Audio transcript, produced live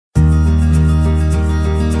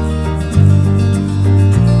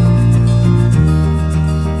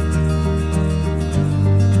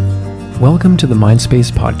Welcome to the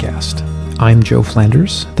Mindspace podcast. I'm Joe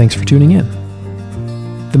Flanders. Thanks for tuning in.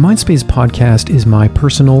 The Mindspace podcast is my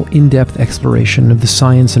personal, in-depth exploration of the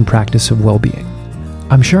science and practice of well-being.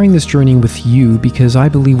 I'm sharing this journey with you because I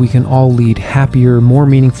believe we can all lead happier, more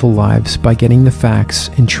meaningful lives by getting the facts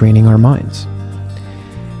and training our minds.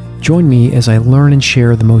 Join me as I learn and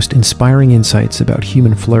share the most inspiring insights about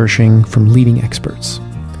human flourishing from leading experts,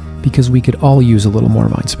 because we could all use a little more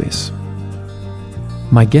mind space.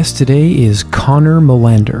 My guest today is Conner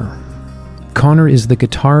Molander. Conner is the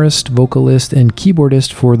guitarist, vocalist, and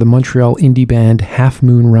keyboardist for the Montreal indie band Half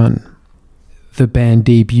Moon Run. The band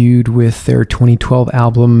debuted with their 2012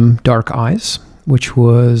 album Dark Eyes, which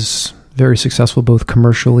was very successful both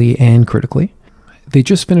commercially and critically. They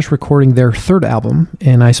just finished recording their third album,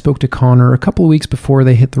 and I spoke to Conner a couple of weeks before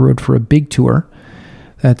they hit the road for a big tour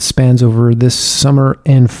that spans over this summer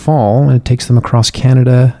and fall, and it takes them across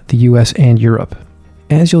Canada, the US, and Europe.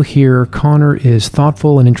 As you'll hear, Conner is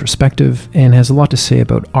thoughtful and introspective and has a lot to say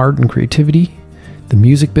about art and creativity, the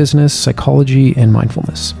music business, psychology, and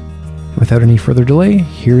mindfulness. Without any further delay,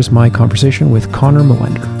 here's my conversation with Conner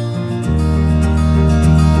Molander.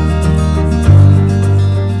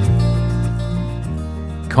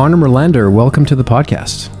 Conner Molander, welcome to the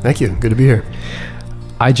podcast. Thank you. Good to be here.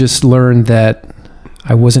 I just learned that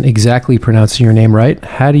I wasn't exactly pronouncing your name right.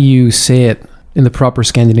 How do you say it in the proper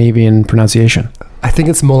Scandinavian pronunciation? I think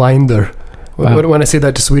it's Molander. Wow. When I say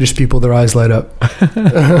that to Swedish people, their eyes light up.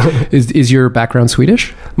 Is your background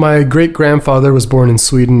Swedish? My great-grandfather was born in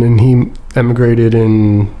Sweden, and he emigrated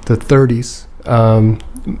in the 30s.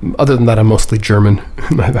 Other than that, I'm mostly German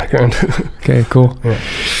in my background. Okay, cool. Yeah.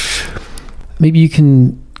 Maybe you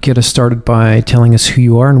can get us started by telling us who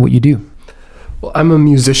you are and what you do. Well, I'm a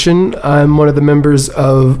musician. I'm one of the members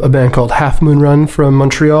of a band called Half Moon Run from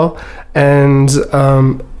Montreal, and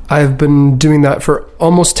I've been doing that for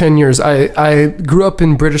almost 10 years. I grew up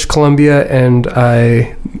in British Columbia, and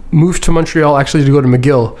I moved to Montreal actually to go to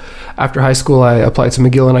McGill. After high school, I applied to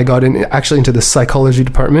McGill, and I got into the psychology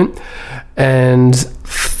department, and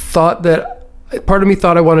thought that part of me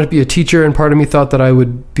thought I wanted to be a teacher, and part of me thought that I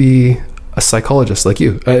would be a psychologist like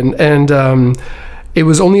you. And it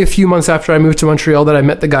was only a few months after I moved to Montreal that I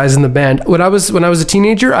met the guys in the band. When I was a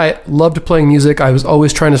teenager, I loved playing music. I was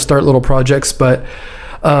always trying to start little projects, but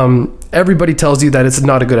everybody tells you that it's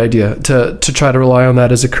not a good idea to try to rely on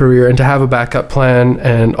that as a career and to have a backup plan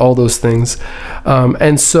and all those things.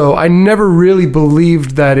 And so I never really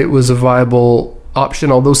believed that it was a viable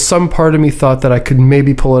option, although some part of me thought that I could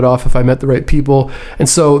maybe pull it off if I met the right people. And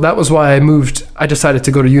so that was why I decided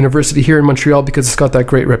to go to university here in Montreal, because it's got that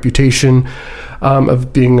great reputation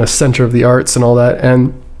of being a center of the arts and all that.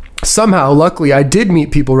 And somehow, luckily, I did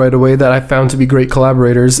meet people right away that I found to be great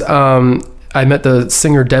collaborators. I met the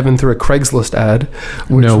singer Devin through a Craigslist ad,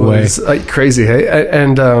 which was like crazy, hey?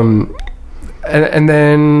 And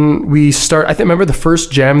then we I remember the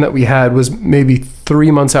first jam that we had was maybe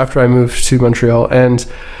 3 months after I moved to Montreal, and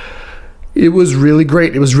it was really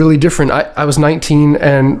great. It was really different. I was 19,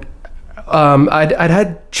 and I'd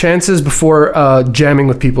had chances before jamming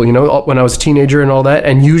with people, when I was a teenager and all that.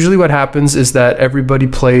 And usually what happens is that everybody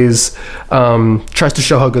tries to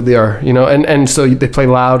show how good they are, and so they play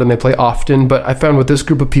loud and they play often. But I found with this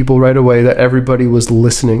group of people right away that everybody was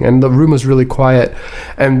listening, and the room was really quiet.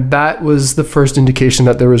 And that was the first indication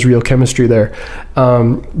that there was real chemistry there.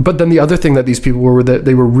 But then the other thing that these people were that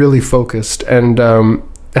they were really focused, and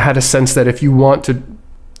had a sense that if we want to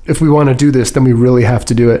do this, then we really have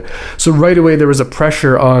to do it. So right away there was a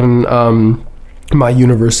pressure on my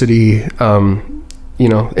university,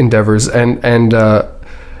 endeavors, and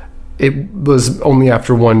it was only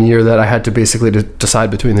after 1 year that I had to basically decide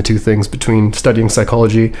between the two things, between studying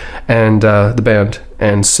psychology and the band.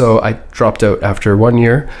 And so I dropped out after 1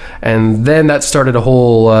 year, and then that started a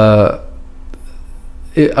whole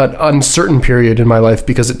an uncertain period in my life,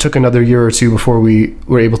 because it took another year or two before we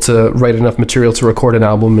were able to write enough material to record an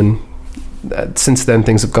album, and since then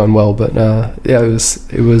things have gone well. But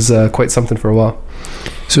it was quite something for a while.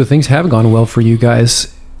 So things have gone well for you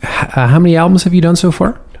guys. How many albums have you done so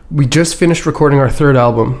far? We just finished recording our third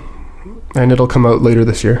album, and it'll come out later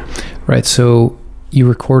this year. Right. So you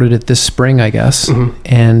recorded it this spring, I guess. Mm-hmm.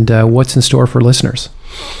 And what's in store for listeners?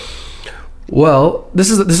 Well, this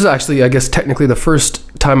is actually, I guess, technically the first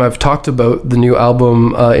time I've talked about the new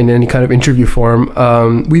album in any kind of interview form.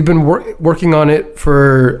 We've been working on it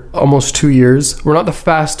for almost 2 years. We're not the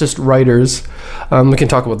fastest writers. We can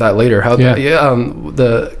talk about that later.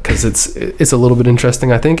 Because it's a little bit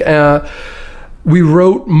interesting, I think. We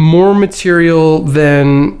wrote more material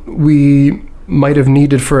than we might have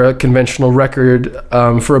needed for a conventional record,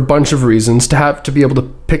 for a bunch of reasons, to be able to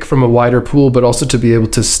pick from a wider pool, but also to be able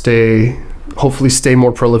to hopefully stay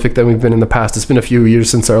more prolific than we've been in the past. It's been a few years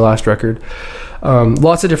since our last record.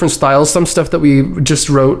 Lots of different styles, some stuff that we just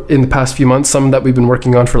wrote in the past few months, some that we've been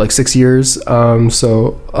working on for like 6 years.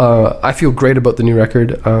 So I feel great about the new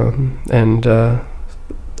record, and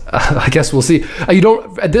I guess we'll see.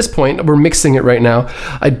 At this point, we're mixing it right now.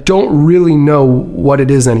 I don't really know what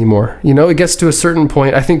it is anymore. It gets to a certain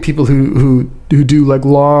point. I think people who do like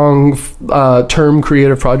long term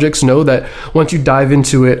creative projects know that once you dive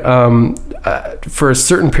into it for a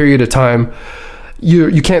certain period of time,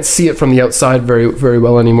 you can't see it from the outside very, very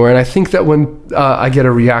well anymore. And I think that when I get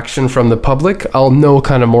a reaction from the public, I'll know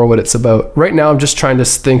kind of more what it's about. Right now, I'm just trying to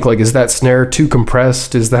think, like, is that snare too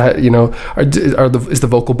compressed? Is that, is the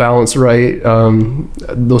vocal balance right?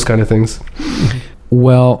 Those kind of things.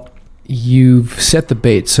 Well, you've set the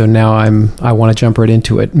bait, so now I want to jump right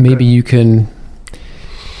into it. Maybe you can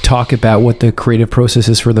talk about what the creative process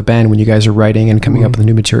is for the band when you guys are writing and coming up with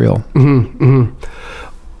new material.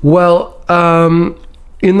 Well,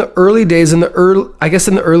 in the early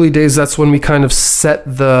days, that's when we kind of set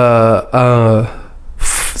it's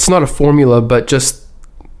not a formula, but just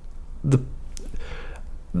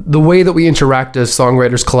the way that we interact as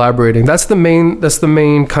songwriters collaborating. That's the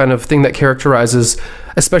main kind of thing that characterizes,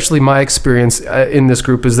 especially my experience in this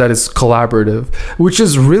group, is that it's collaborative, which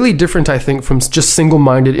is really different, I think, from just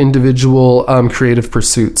single-minded individual creative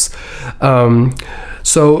pursuits.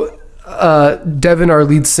 So Devin, our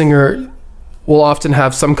lead singer, will often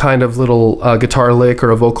have some kind of little guitar lick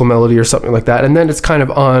or a vocal melody or something like that, and then it's kind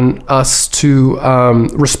of on us to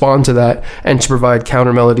respond to that and to provide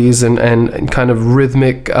counter melodies and kind of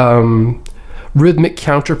rhythmic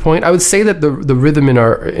counterpoint. I would say that the rhythm in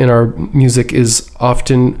our music is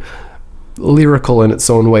often lyrical in its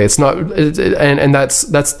own way. It's not, and that's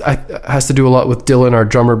has to do a lot with Dylan, our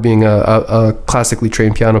drummer, being a classically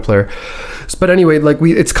trained piano player. But anyway,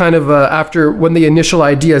 it's kind of after, when the initial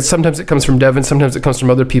idea, sometimes it comes from Devin, sometimes it comes from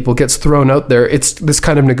other people, gets thrown out there. It's this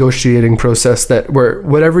kind of negotiating process where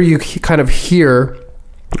whatever you kind of hear,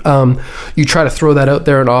 you try to throw that out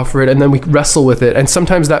there and offer it, and then we wrestle with it. And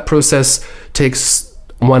sometimes that process takes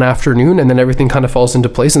one afternoon, and then everything kind of falls into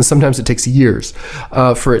place, and sometimes it takes years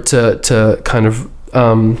for it to kind of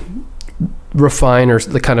refine, or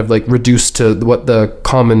the kind of like reduce to what the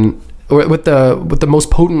common, or what the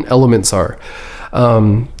most potent elements are.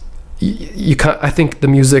 I think the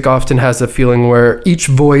music often has a feeling where each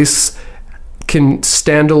voice can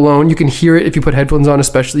stand alone. You can hear it if you put headphones on,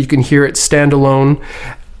 especially. You can hear it stand alone.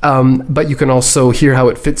 But you can also hear how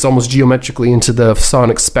it fits almost geometrically into the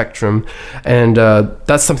sonic spectrum. And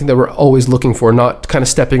that's something that we're always looking for, not kind of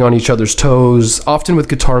stepping on each other's toes. Often with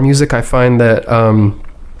guitar music, I find that,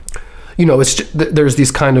 there's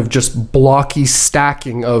these kind of just blocky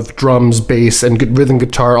stacking of drums, bass, and rhythm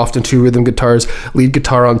guitar, often two rhythm guitars, lead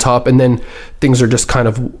guitar on top, and then things are just kind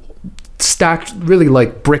of stacked really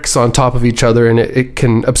like bricks on top of each other, and it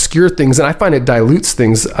can obscure things, and I find it dilutes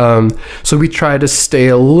things. So we try to stay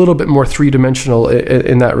a little bit more three-dimensional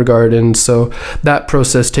in that regard, and so that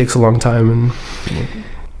process takes a long time.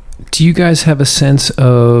 Do you guys have a sense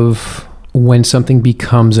of when something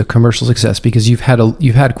becomes a commercial success? Because you've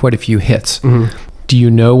had quite a few hits. Mm-hmm. Do you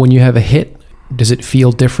know when you have a hit? Does it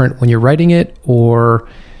feel different when you're writing it, or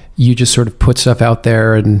you just sort of put stuff out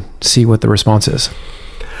there and see what the response is?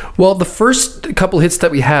 Well, the first couple hits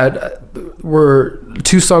that we had were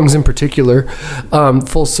two songs in particular,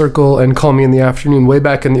 Full Circle and Call Me in the Afternoon, way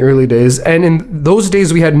back in the early days. And in those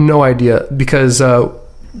days, we had no idea, because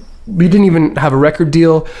we didn't even have a record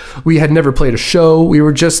deal. We had never played a show. We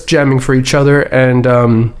were just jamming for each other, and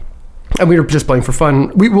we were just playing for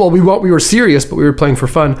fun. We were serious, but we were playing for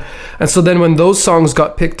fun. And so then when those songs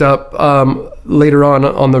got picked up later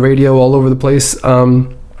on the radio all over the place,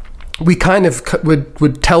 we kind of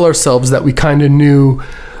would tell ourselves that we kind of knew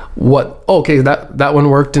that one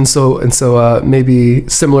worked, and so maybe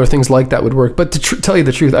similar things like that would work. But to tell you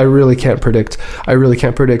the truth, I really can't predict.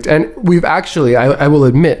 And we've actually, I will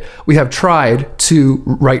admit, we have tried to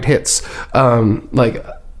write hits.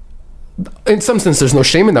 In some sense, there's no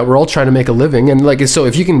shame in that. We're all trying to make a living, and so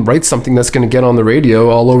if you can write something that's going to get on the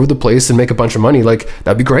radio all over the place and make a bunch of money,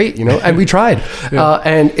 that'd be great, And we tried,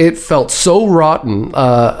 and it felt so rotten,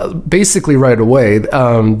 basically right away,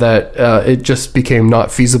 that it just became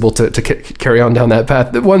not feasible to carry on down that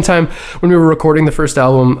path. One time when we were recording the first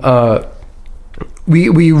album,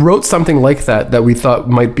 we wrote something like that we thought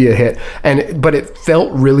might be a hit, but it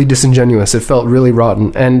felt really disingenuous. It felt really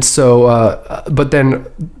rotten. And so, but then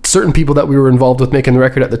certain people that we were involved with making the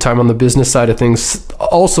record at the time on the business side of things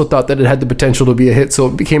also thought that it had the potential to be a hit. So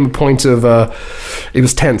it became a point of, it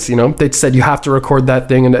was tense, you know. They said, you have to record that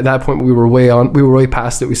thing. And at that point we were way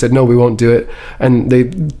past it. We said, no, we won't do it. And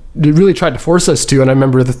they really tried to force us to. And I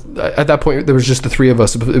remember at that point there was just the three of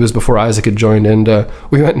us. It was before Isaac had joined, and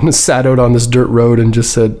we went and sat out on this dirt road and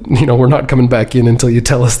just said, you know, we're not coming back in until you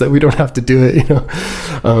tell us that we don't have to do it, you know.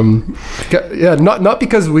 Yeah, not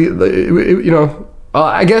because we you know,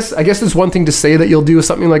 I guess it's one thing to say that you'll do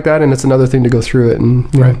something like that, and it's another thing to go through it.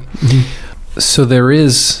 And right. Mm-hmm. So there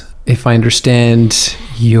is, if I understand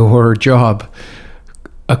your job,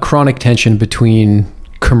 a chronic tension between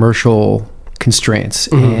commercial constraints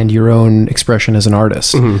and your own expression as an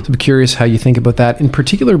artist. So I'm curious how you think about that, in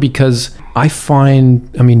particular, because I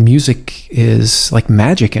find, I mean, music is like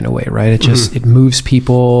magic in a way, right? It just, it moves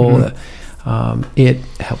people. It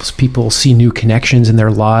helps people see new connections in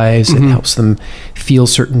their lives. It helps them feel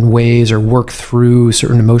certain ways or work through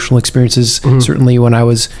certain emotional experiences. Certainly when I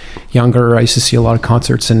was younger, I used to see a lot of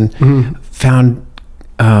concerts and found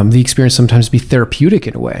the experience sometimes to be therapeutic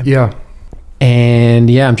in a way. Yeah. And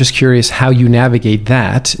yeah, I'm just curious how you navigate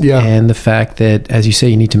that, and the fact that, as you say,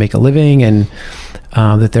 you need to make a living, and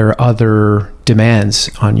that there are other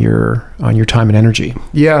demands on your time and energy.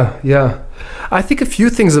 Yeah. I think a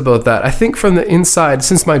few things about that. I think from the inside,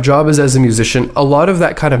 since my job is as a musician, a lot of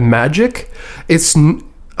that kind of magic,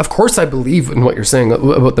 of course I believe in what you're saying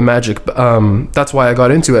about the magic. That's why I got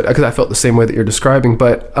into it, because I felt the same way that you're describing.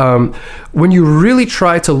 But when you really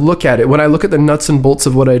try to look at it, when I look at the nuts and bolts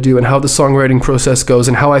of what I do and how the songwriting process goes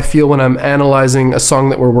and how I feel when I'm analyzing a song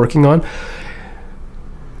that we're working on,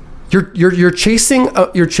 you're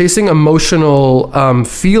chasing emotional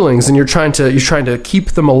feelings, and you're trying to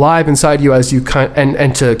keep them alive inside you as you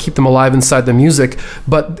and to keep them alive inside the music.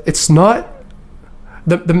 But it's not.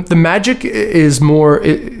 The magic is more.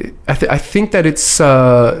 I think that it's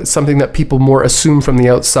something that people more assume from the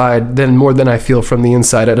outside more than I feel from the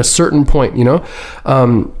inside at a certain point, you know.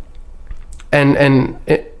 And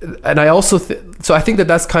I also so I think that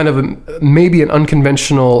that's kind of maybe an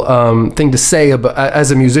unconventional thing to say about, as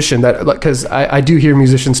a musician, that, because I do hear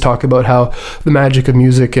musicians talk about how the magic of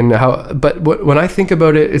music and how, but when I think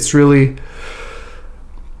about it, it's really.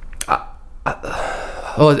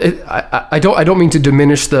 I don't mean to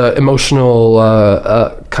diminish the emotional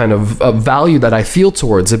kind of value that I feel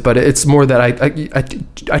towards it, but it's more that I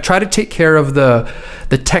try to take care of the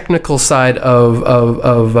technical side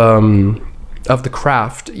of the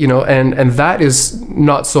craft, you know, and that is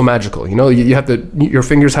not so magical. You know, you have to, your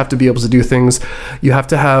fingers have to be able to do things. You have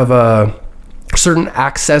to have certain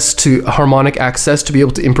harmonic access to be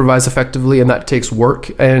able to improvise effectively, and that takes work.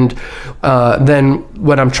 And then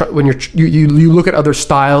when you look at other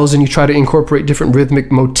styles and you try to incorporate different rhythmic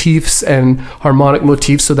motifs and harmonic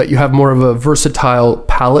motifs so that you have more of a versatile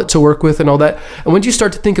palette to work with and all that. And when you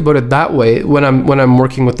start to think about it that way, when I'm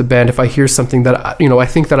working with the band, if I hear something that I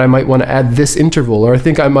think that I might want to add this interval, or I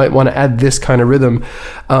think I might want to add this kind of rhythm,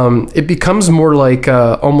 it becomes more like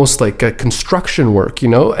almost like a construction work, you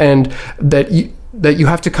know, and that you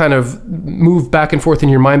have to kind of move back and forth in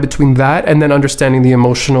your mind between that and then understanding the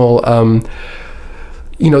emotional,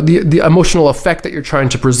 the emotional effect that you're trying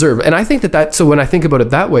to preserve. And I think that so when I think about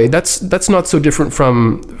it that way, that's not so different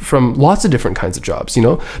from lots of different kinds of jobs. You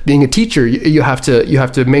know, being a teacher, you have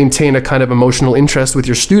to maintain a kind of emotional interest with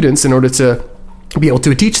your students in order to be able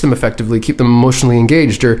to teach them effectively, keep them emotionally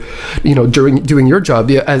engaged, or, you know, during doing your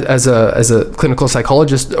job as a clinical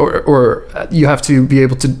psychologist, or you have to be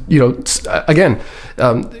able to, you know, again,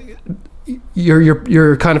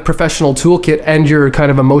 your kind of professional toolkit and your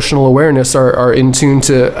kind of emotional awareness are in tune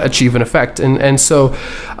to achieve an effect, and so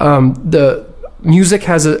the music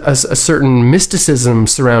has a certain mysticism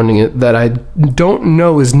surrounding it that I don't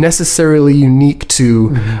know is necessarily unique to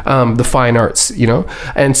the fine arts, you know?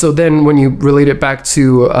 And so then when you relate it back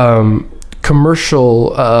to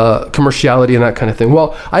commerciality and that kind of thing.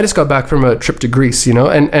 Well, I just got back from a trip to Greece, you know,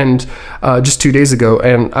 and just 2 days ago,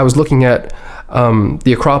 and I was looking at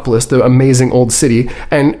the Acropolis, the amazing old city.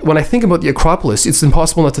 And when I think about the Acropolis, it's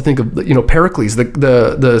impossible not to think of, you know, Pericles,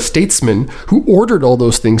 the statesman who ordered all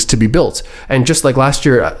those things to be built. And just like last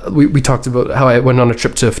year, we talked about how I went on a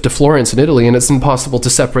trip to Florence in Italy, and it's impossible to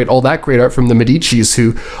separate all that great art from the Medicis,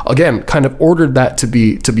 who, again, kind of ordered that to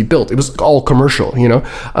be built. It was all commercial, you know,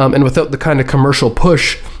 and without the kind of commercial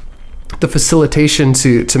push, the facilitation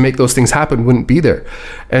to make those things happen wouldn't be there.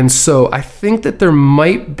 And so I think that there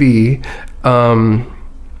might be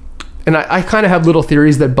and I kind of have little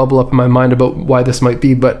theories that bubble up in my mind about why this might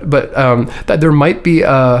be, but that there might be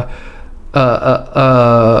a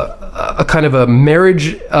kind of a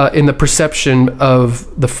marriage in the perception of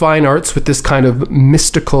the fine arts with this kind of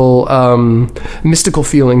mystical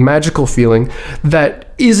feeling, magical feeling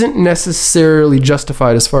that isn't necessarily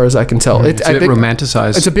justified as far as I can tell. It's a bit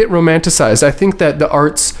romanticized. It's a bit romanticized. I think that the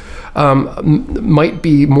arts might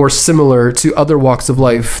be more similar to other walks of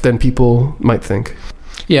life than people might think.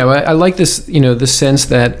 Yeah, well, I like this, the sense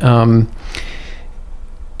that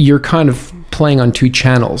you're kind of playing on two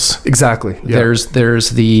channels. Exactly. Yeah. There's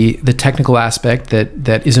the technical aspect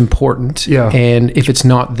that is important. Yeah. And if it's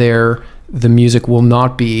not there, the music will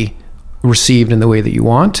not be received in the way that you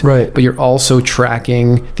want. Right. But you're also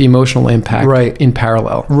tracking the emotional impact in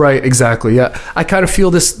parallel. Right, exactly. Yeah. I kind of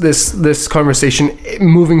feel this conversation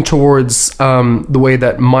moving towards the way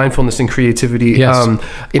that mindfulness and creativity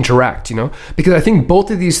interact, because I think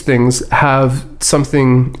both of these things have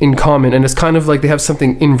something in common, and it's kind of like they have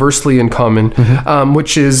something inversely in common,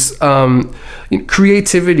 which is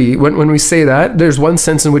creativity. When we say that, there's one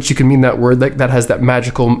sense in which you can mean that word that has that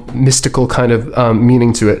magical, mystical kind of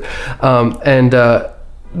meaning to it.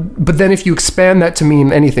 But then if you expand that to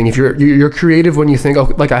mean anything, if you're creative when you think,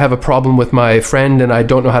 oh, like I have a problem with my friend and I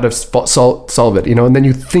don't know how to solve it, and then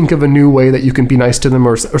you think of a new way that you can be nice to them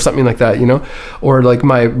or something like that, or like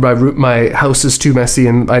my house is too messy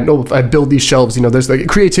and I know if I build these shelves, there's like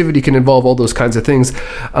creativity can involve all those kinds of things.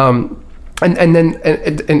 And then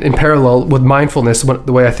in parallel with mindfulness,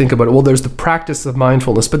 the way I think about it, well, there's the practice of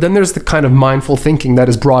mindfulness, but then there's the kind of mindful thinking that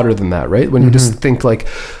is broader than that, right? When you just think like,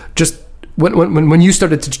 when you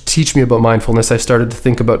started to teach me about mindfulness, I started to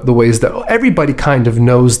think about the ways that everybody kind of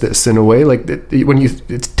knows this in a way, like when you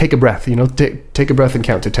take a breath, take a breath and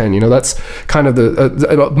count to 10, that's kind of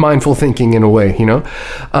the mindful thinking in a way,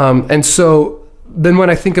 and so then when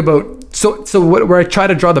I think about where I try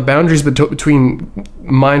to draw the boundaries between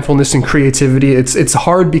mindfulness and creativity, it's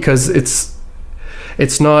hard because it's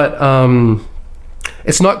not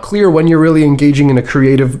clear when you're really engaging in a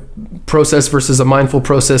creative process versus a mindful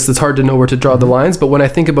process. It's hard to know where to draw the lines. But when I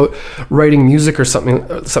think about writing music or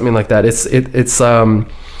something like that,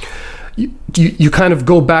 you kind of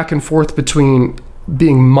go back and forth between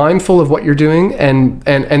being mindful of what you're doing and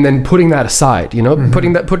then putting that aside,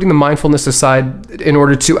 putting the mindfulness aside in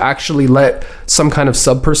order to actually let some kind of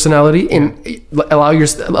sub-personality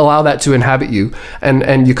allow that to inhabit you,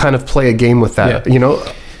 and you kind of play a game with that,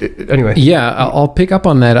 Anyway. Yeah, I'll pick up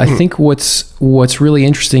on that. I think what's really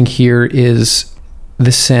interesting here is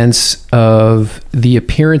the sense of the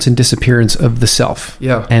appearance and disappearance of the self,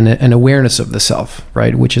 and an awareness of the self,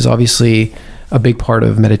 right? Which is obviously a big part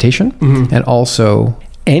of meditation, and also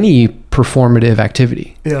any performative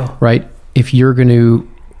activity, right? If you're going to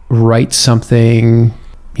write something,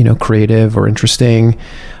 creative or interesting,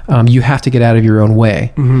 you have to get out of your own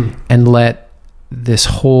way and let this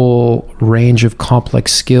whole range of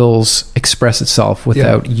complex skills express itself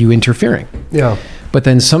without you interfering. Yeah. But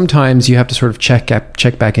then sometimes you have to sort of check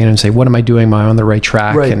back in and say, what am I doing? Am I on the right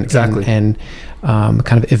track? Right, and, exactly. And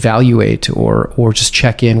kind of evaluate or just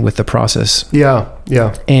check in with the process. Yeah.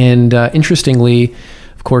 Yeah. And interestingly,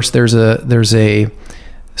 of course, there's a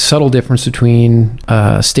subtle difference between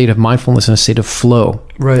a state of mindfulness and a state of flow.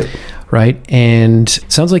 Right. And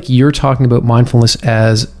it sounds like you're talking about mindfulness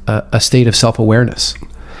as a state of self-awareness.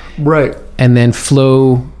 Right. And then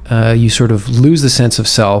flow, you sort of lose the sense of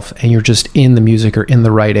self and you're just in the music or in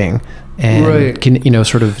the writing and can,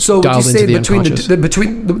 sort of dialed into the unconscious.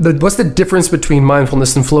 What's the difference between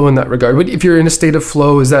mindfulness and flow in that regard? If you're in a state of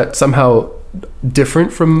flow, is that somehow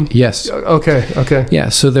different from? Yes. Okay. Yeah.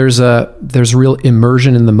 So there's real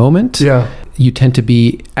immersion in the moment. Yeah. You tend to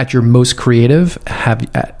be at your most creative, have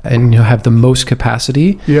the most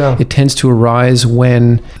capacity. Yeah. It tends to arise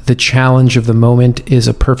when the challenge of the moment is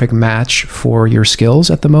a perfect match for your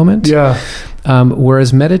skills at the moment. Yeah.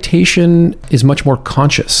 Whereas meditation is much more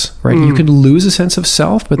conscious, right? You can lose a sense of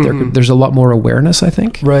self, but there's a lot more awareness, I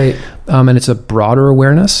think. Right. And it's a broader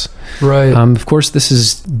awareness. Right. Of course, this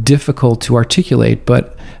is difficult to articulate,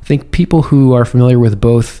 but I think people who are familiar with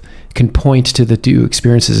both can point to the two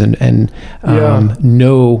experiences and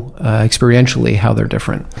know experientially how they're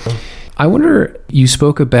different. I wonder, you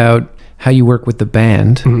spoke about how you work with the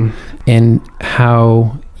band and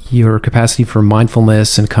how your capacity for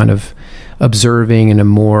mindfulness and kind of observing in a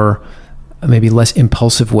more maybe less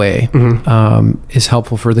impulsive way is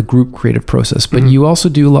helpful for the group creative process. But you also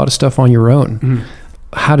do a lot of stuff on your own.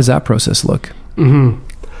 How does that process look? I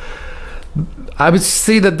would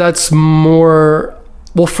say that's more...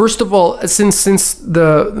 Well, first of all, since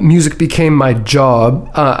the music became my job,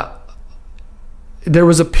 there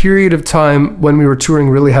was a period of time when we were touring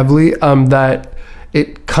really heavily, that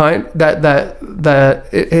it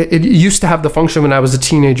used to have the function when I was a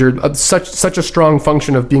teenager, such a strong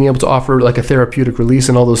function of being able to offer like a therapeutic release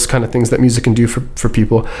and all those kind of things that music can do for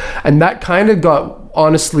people. And that kind of got,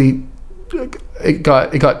 honestly, it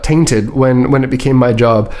got tainted when it became my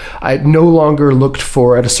job. I no longer looked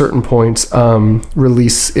for, at a certain point,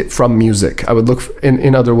 release it from music. I would look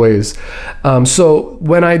in other ways. So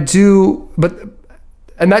when I do,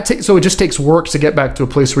 so it just takes work to get back to a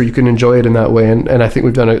place where you can enjoy it in that way. And I think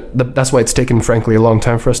we've done it. That's why it's taken, frankly, a long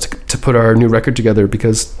time for us to put our new record together,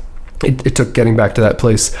 because it took getting back to that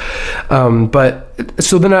place. But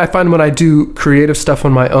so then I find when I do creative stuff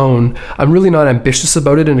on my own, I'm really not ambitious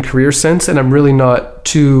about it in a career sense, and I'm really not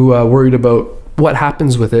too worried about what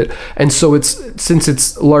happens with it. And so since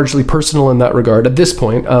it's largely personal in that regard at this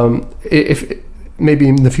point, if maybe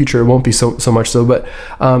in the future it won't be so much so, but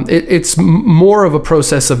it's more of a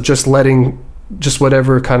process of just letting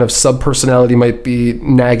whatever kind of sub-personality might be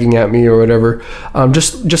nagging at me or whatever,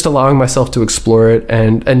 just allowing myself to explore it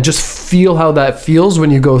and just feel how that feels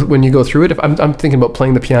when you go through it. If I'm thinking about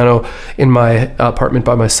playing the piano in my apartment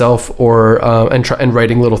by myself, or and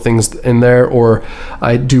writing little things in there, or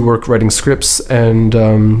I do work writing scripts, and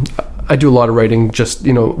I do a lot of writing just,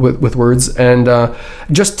 with words, and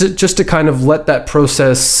just to kind of let that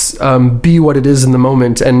process be what it is in the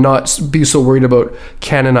moment, and not be so worried about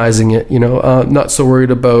canonizing it, not so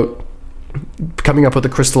worried about coming up with a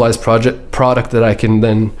crystallized product that I can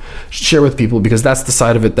then share with people, because that's the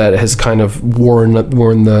side of it that has kind of worn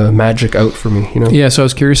the magic out for me, Yeah, so I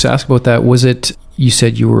was curious to ask about that. Was it, you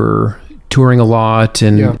said you were touring a lot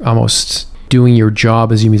and almost doing your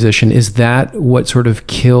job as a musician, is that what sort of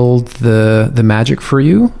killed the magic for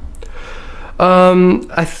you?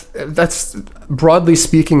 That's, broadly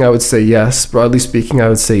speaking, I would say yes.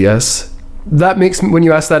 That makes me, when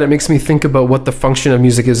you ask that, it makes me think about what the function of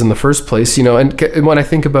music is in the first place, and when I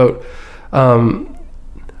think about,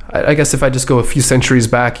 I guess if I just go a few centuries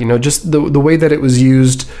back, just the way that it was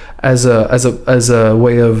used as a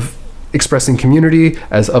way of expressing community,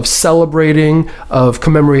 of celebrating, of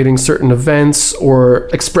commemorating certain events, or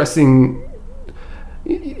expressing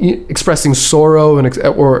sorrow,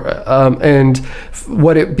 and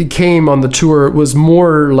what it became on the tour was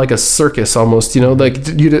more like a circus almost, like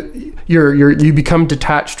you become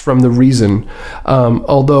detached from the reason,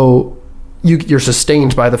 although you're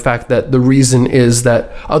sustained by the fact that the reason is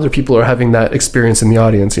that other people are having that experience in the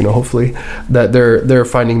audience, hopefully that they're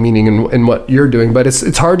finding meaning in what you're doing. But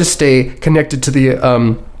it's hard to stay connected to the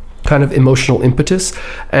kind of emotional impetus,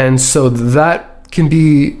 and so that can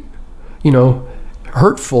be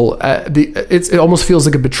hurtful. It almost feels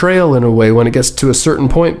like a betrayal in a way when it gets to a certain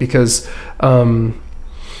point, because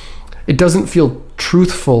it doesn't feel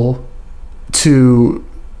truthful to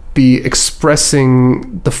be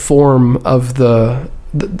expressing the form of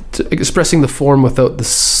expressing the form without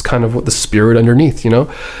this kind of what the spirit underneath,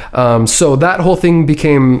 so that whole thing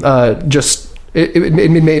became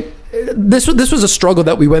it made this was a struggle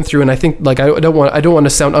that we went through, and I think, like, I don't want to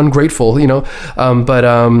sound ungrateful,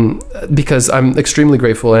 but because I'm extremely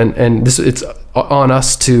grateful, and it's on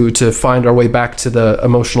us to find our way back to the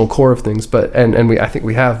emotional core of things, but I think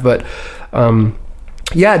we have, but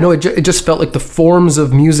it just felt like the forms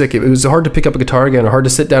of music, it was hard to pick up a guitar again, or hard to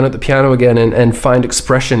sit down at the piano again and find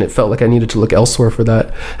expression. It felt like I needed to look elsewhere for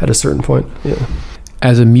that at a certain point. Yeah.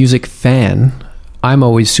 As a music fan, I'm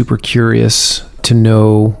always super curious to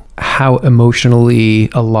know how emotionally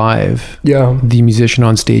alive the musician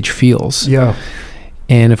on stage feels. Yeah.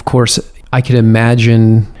 And of course, I could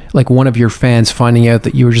imagine like one of your fans finding out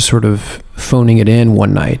that you were just sort of phoning it in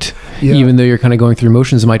one night, even though you're kind of going through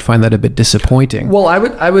emotions, might find that a bit disappointing. Well,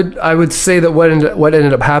 I would say that what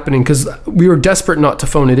ended up happening, because we were desperate not to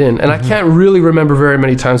phone it in, and I can't really remember very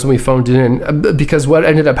many times when we phoned it in, because what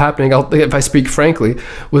ended up happening, if I speak frankly,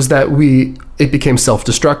 was that it became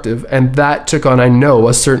self-destructive, and that took on, I know,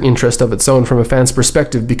 a certain interest of its own from a fan's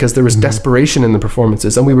perspective, because there was desperation in the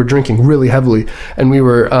performances, and we were drinking really heavily, and we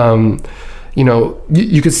were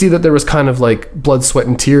you could see that there was kind of like blood, sweat,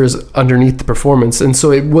 and tears underneath the performance, and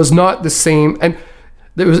so it was not the same, and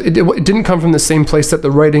it didn't come from the same place that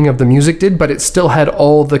the writing of the music did, but it still had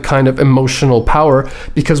all the kind of emotional power,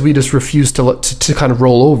 because we just refused to kind of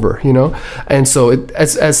roll over, and so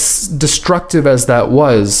as destructive as that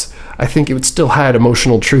was, I think it still had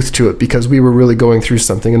emotional truth to it, because we were really going through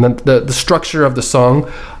something, and then the structure of the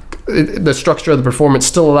song, the structure of the performance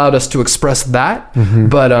still allowed us to express that,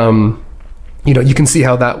 but you can see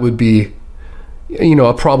how that would be,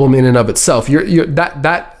 a problem in and of itself.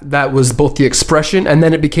 That was both the expression, and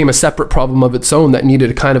then it became a separate problem of its own that needed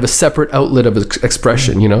a kind of a separate outlet of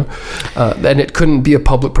expression, and it couldn't be a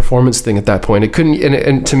public performance thing at that point. It couldn't,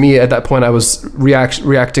 and to me at that point, I was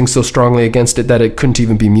reacting so strongly against it that it couldn't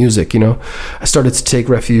even be music. I started to take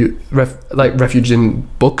refuge in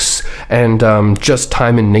books and just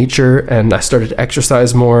time in nature, and I started to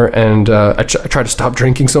exercise more, and I tried to stop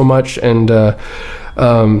drinking so much, and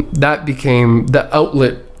that became the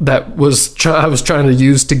outlet that I was trying to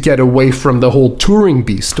use to get away from the whole touring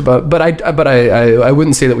beast. But I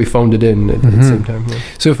wouldn't say that we phoned it in at the same time. Yeah.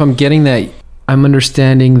 So if I'm getting that, I'm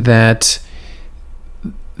understanding that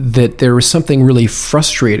there was something really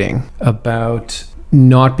frustrating about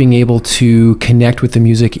not being able to connect with the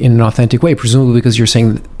music in an authentic way, presumably because you're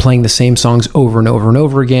saying playing the same songs over and over and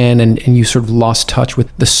over again, and you sort of lost touch with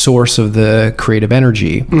the source of the creative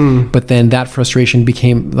energy. But then that frustration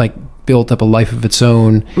became built up a life of its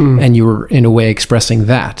own, and you were in a way expressing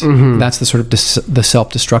that. That's the sort of the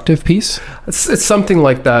self-destructive piece. It's something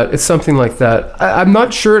like that. I'm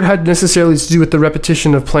not sure it had necessarily to do with the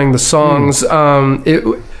repetition of playing the songs.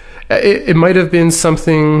 It might have been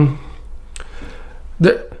something.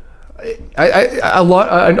 A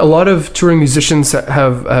lot of touring musicians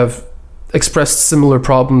have expressed similar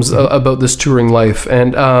problems about this touring life,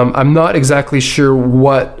 and I'm not exactly sure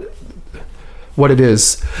what it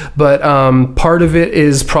is, but part of it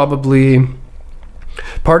is the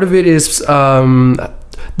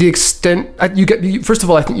extent you get. First of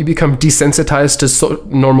all, I think you become desensitized to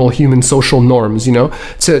normal human social norms. To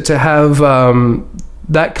have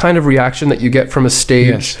that kind of reaction that you get from a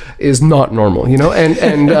stage is not normal,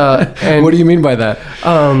 and what do you mean by that?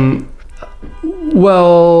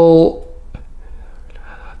 Well,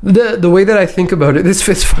 the way that I think about it,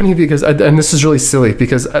 it's funny because, and this is really silly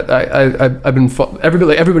because I've been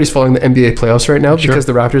everybody's following the NBA playoffs right now because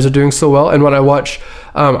the Raptors are doing so well, and when I watch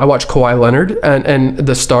Kawhi Leonard and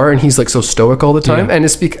the star, and he's so stoic all the time, and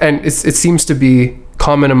it seems to be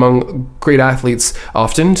common among great athletes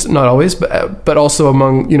often, not always, but also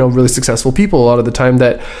among really successful people a lot of the time,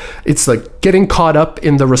 that it's getting caught up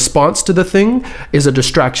in the response to the thing is a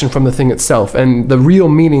distraction from the thing itself, and the real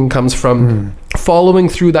meaning comes from following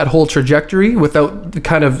through that whole trajectory without the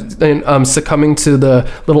kind of succumbing to the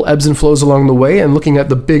little ebbs and flows along the way, and looking at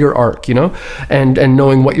the bigger arc, and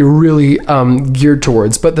knowing what you're really geared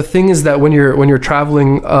towards. But the thing is that when you're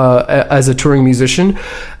traveling as a touring musician,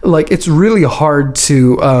 it's really hard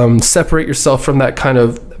to separate yourself from that kind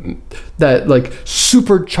of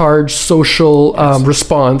supercharged social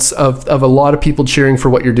response of a lot of people cheering for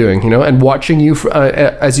what you're doing, and watching you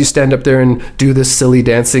as you stand up there and do this silly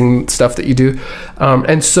dancing stuff that you do.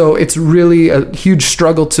 And so it's really a huge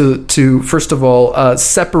struggle to first of all,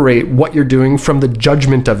 separate what you're doing from the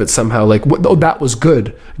judgment of it somehow. Oh, that was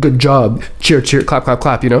good job, cheer, clap, clap,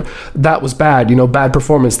 clap, that was bad, bad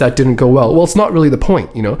performance, that didn't go well. Well, it's not really the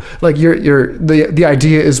point, the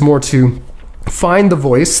idea is more to find the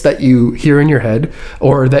voice that you hear in your head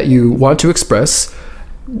or that you want to express,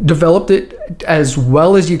 develop it as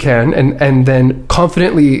well as you can, and then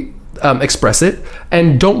confidently express it,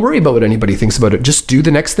 and don't worry about what anybody thinks about it. Just do the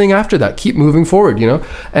next thing after that. Keep moving forward,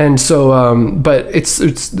 And so, but it's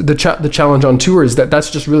the challenge on tour is that's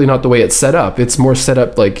just really not the way it's set up. It's more set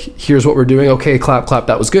up here's what we're doing. Okay, clap, clap.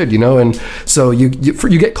 That was good, And so you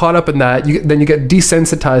get caught up in that. Then you get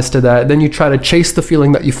desensitized to that. Then you try to chase the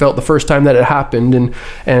feeling that you felt the first time that it happened, and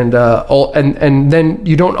then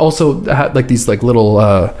you don't also have these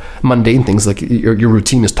little mundane things, your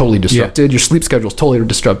routine is totally disrupted. Your sleep schedule is totally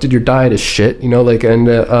disrupted. Your diet is shit,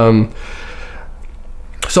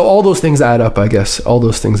 so all those things add up, I guess. All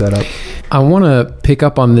those things add up. I want to pick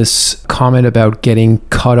up on this comment about getting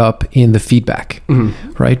caught up in the feedback,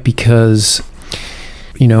 right? Because,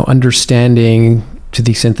 understanding to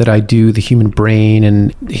the extent that I do the human brain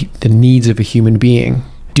and the needs of a human being,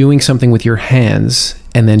 doing something with your hands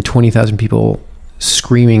and then 20,000 people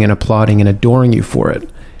screaming and applauding and adoring you for it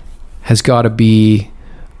has got to be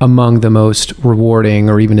among the most rewarding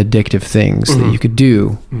or even addictive things that you could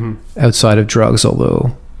do outside of drugs,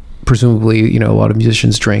 although presumably, a lot of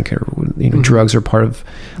musicians drink, or, drugs are part of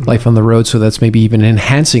life on the road. So that's maybe even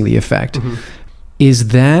enhancing the effect. Is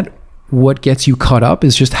that what gets you caught up,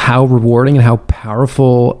 is just how rewarding and how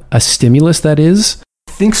powerful a stimulus that is?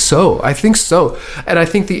 I think so. And I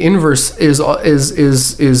think the inverse is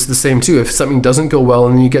the same too. If something doesn't go well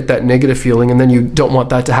and then you get that negative feeling and then you don't want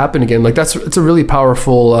that to happen again, it's a really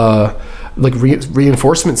powerful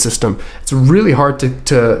reinforcement system. It's really hard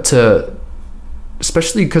to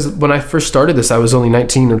especially because when I first started this, I was only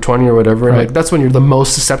 19 or 20 or whatever, and right. that's when you're the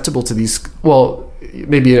most susceptible to these. Well,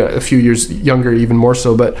 maybe a few years younger, even more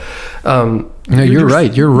so. But no, you're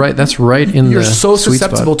right. You're right. That's right in you're the so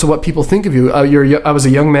susceptible to what people think of you. I was a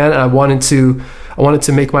young man, and I wanted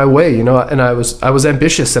to make my way, you know, and I was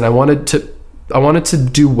ambitious, and I wanted to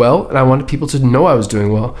do well, and I wanted people to know I was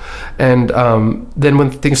doing well. And then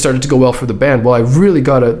when things started to go well for the band, well, I really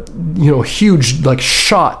got a huge like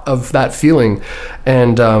shot of that feeling,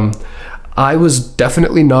 and I was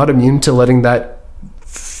definitely not immune to letting that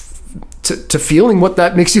to feeling what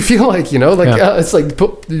that makes you feel like, you know, like it's like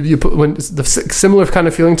when it's the similar kind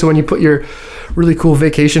of feeling to when you put your really cool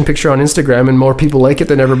vacation picture on Instagram and more people like it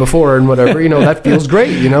than ever before and whatever, you know, that feels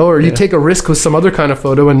great, you know, or you take a risk with some other kind of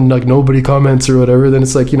photo and like nobody comments or whatever, then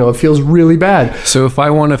it's like, you know, it feels really bad. So if I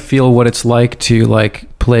want to feel what it's like to like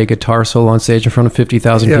play a guitar solo on stage in front of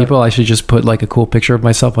 50,000 people, I should just put like a cool picture of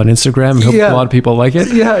myself on Instagram and hope a lot of people like it.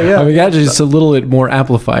 I mean, actually, it's a little bit more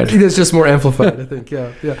amplified. It's just more amplified, I think.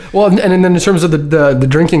 Well, and then in terms of the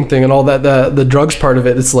drinking thing and all that, the drugs part of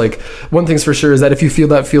it, it's like, one thing's for sure is that if you feel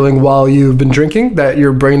that feeling while you've been drinking, that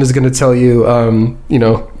your brain is going to tell you, you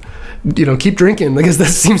know, keep drinking, because that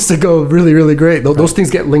seems to go really, really great. Those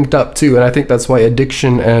things get linked up too, and I think that's why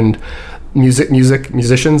addiction and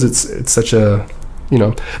musicians, it's such a, you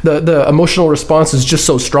know, the emotional response is just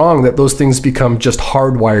so strong that those things become just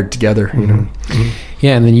hardwired together, you know.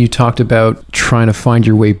 Yeah, and then you talked about trying to find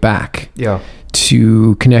your way back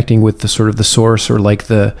to connecting with the sort of the source, or like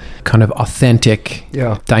the kind of authentic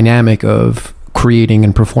dynamic of creating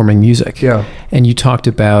and performing music. And you talked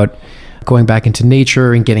about going back into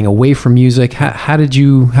nature and getting away from music. How did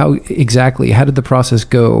the process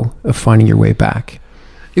go of finding your way back?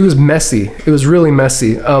 It was messy. It was really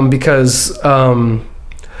messy, because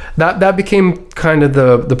that became kind of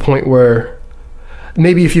the point where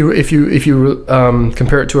maybe if you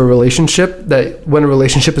compare it to a relationship, that when a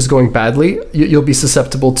relationship is going badly, you'll be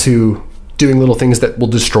susceptible to doing little things that will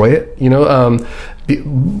destroy it, you know,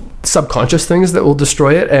 subconscious things that will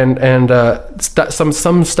destroy it, and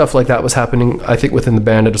some stuff like that was happening, I think, within the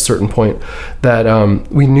band at a certain point, that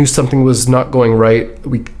we knew something was not going right.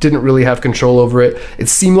 We didn't really have control over it. It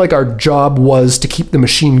seemed like our job was to keep the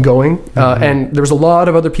machine going, and there was a lot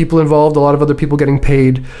of other people involved, a lot of other people getting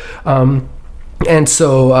paid, and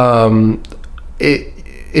so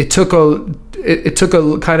it took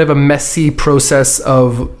a kind of a messy process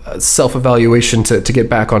of self-evaluation to get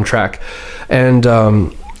back on track. And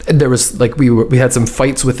there was like, we had some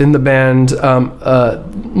fights within the band,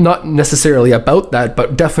 not necessarily about that,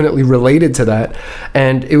 but definitely related to that.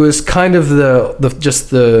 And it was kind of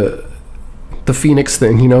the Phoenix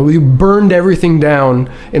thing, you know. We burned everything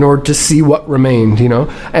down in order to see what remained, you know.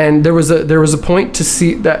 And there was a point to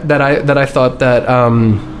see that I thought that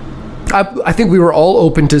I think we were all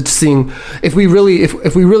open to seeing if we really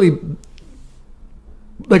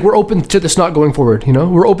like, we're open to this not going forward, you know.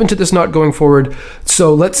 We're open to this not going forward,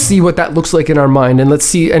 so let's see what that looks like in our mind, and let's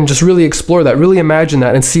see and just really explore that, really imagine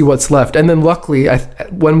that, and see what's left. And then luckily,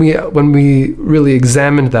 when we really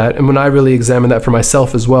examined that, and when I really examined that for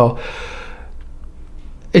myself as well,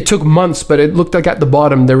 it took months, but it looked like at the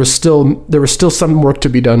bottom there was still some work to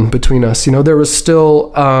be done between us, you know. There was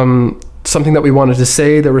still something that we wanted to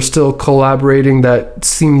say. There were still collaborating that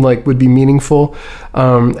seemed like would be meaningful,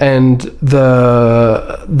 and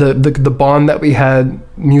the bond that we had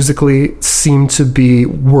musically seemed to be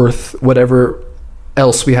worth whatever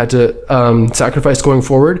else we had to sacrifice going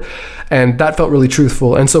forward, and that felt really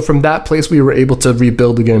truthful. And so from that place, we were able to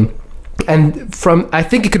rebuild again. And I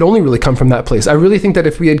think it could only really come from that place. I really think that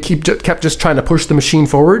if we had kept just trying to push the machine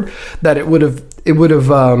forward, that it would have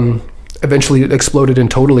eventually exploded,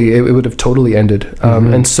 and it would have totally ended.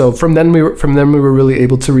 And so from then we were really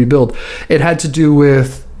able to rebuild. It had to do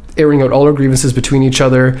with airing out all our grievances between each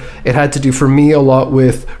other. It had to do, for me, a lot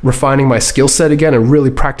with refining my skill set again and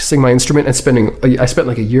really practicing my instrument, and I spent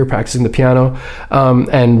like a year practicing the piano,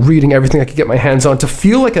 and reading everything I could get my hands on, to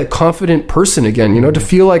feel like a confident person again, you know, to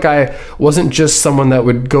feel like I wasn't just someone that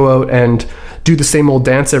would go out and do the same old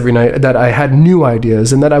dance every night, that I had new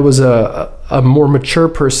ideas, and that I was a more mature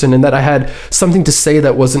person, and that I had something to say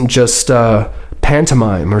that wasn't just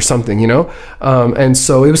pantomime or something, you know. And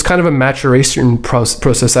so it was kind of a maturation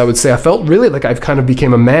process, I would say. I felt really like I've kind of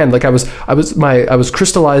became a man. Like I was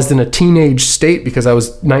crystallized in a teenage state, because I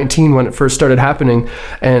was 19 when it first started happening,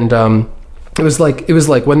 and it was like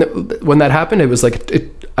when that happened, it was like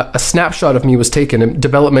a snapshot of me was taken,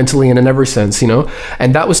 developmentally and in every sense, you know,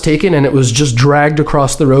 and that was taken, and it was just dragged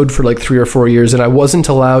across the road for like 3 or 4 years, and I wasn't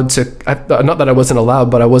allowed to, not that I wasn't allowed,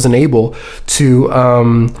 but I wasn't able to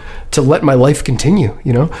let my life continue,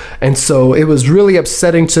 you know. And so it was really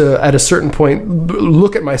upsetting to, at a certain point,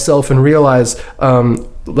 look at myself and realize,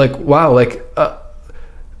 like, wow, like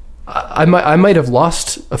I might have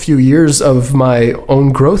lost a few years of my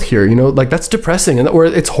own growth here, you know, like that's depressing, or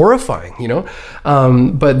it's horrifying, you know.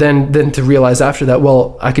 But then to realize after that,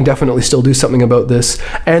 well, I can definitely still do something about this,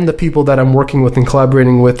 and the people that I'm working with and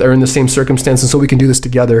collaborating with are in the same circumstances, so we can do this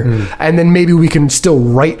together. And then maybe we can still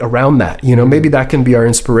write around that, you know, maybe that can be our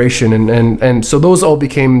inspiration. And so those all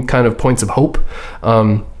became kind of points of hope.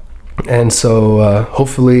 And so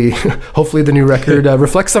hopefully the new record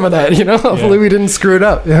reflects some of that, you know. Hopefully we didn't screw it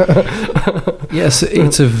up. Yes,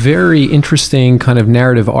 it's a very interesting kind of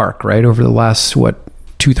narrative arc, right? Over the last,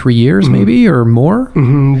 2-3 years maybe, or more?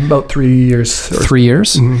 About 3 years. 3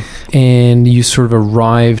 years. And you sort of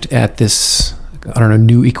arrived at this, I don't know,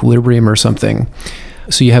 new equilibrium or something.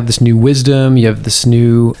 So you have this new wisdom, you have this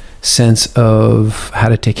new sense of how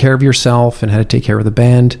to take care of yourself and how to take care of the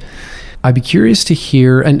band. I'd be curious to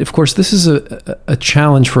hear, and of course this is a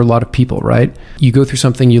challenge for a lot of people, right? You go through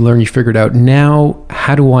something, you learn, you figure it out. Now,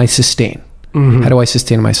 how do I sustain? How do I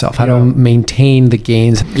sustain myself? How do I maintain the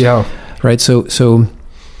gains? Right? So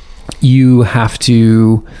you have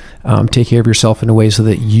to take care of yourself in a way so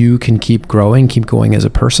that you can keep growing, keep going as a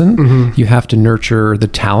person. You have to nurture the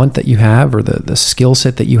talent that you have, or the skill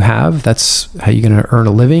set that you have. That's how you're going to earn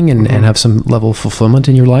a living and have some level of fulfillment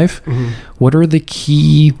in your life. What are the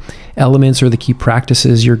key elements or the key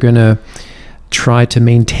practices you're going to try to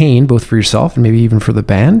maintain, both for yourself and maybe even for the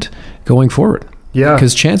band going forward?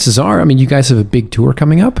 Because chances are, I mean, you guys have a big tour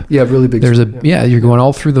coming up. Really big. You're going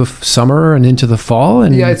all through the summer and into the fall,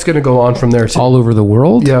 and it's going to go on from there too. All over the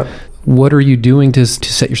world. What are you doing to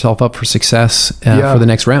set yourself up for success for the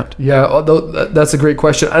next round? That's a great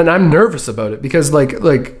question, and I'm nervous about it because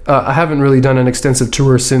I haven't really done an extensive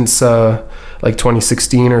tour since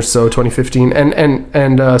 2016 or so, 2015,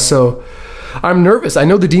 and so I'm nervous. I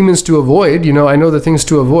know the demons to avoid. You know, I know the things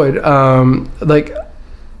to avoid.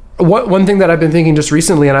 One thing that I've been thinking just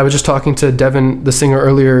recently, and I was just talking to Devin, the singer,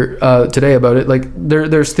 earlier today about it. Like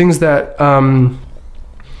there's things that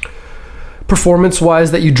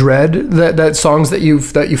performance-wise that you dread, that songs that you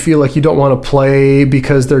feel like you don't want to play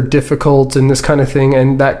because they're difficult and this kind of thing,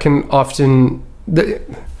 and that can often.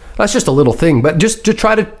 That's just a little thing, but just to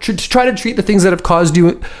try to treat the things that have caused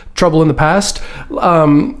you trouble in the past,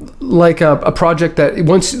 like a project that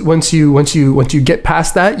once you get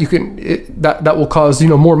past that, that will cause, you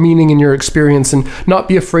know, more meaning in your experience, and not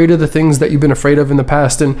be afraid of the things that you've been afraid of in the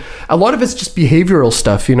past. And a lot of it's just behavioral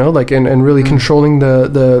stuff, you know, like and really controlling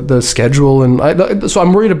the schedule. And so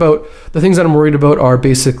I'm worried about the things that I'm worried about are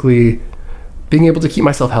basically being able to keep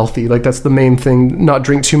myself healthy. Like that's the main thing. Not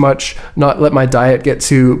drink too much, not let my diet get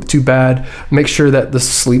too bad, make sure that the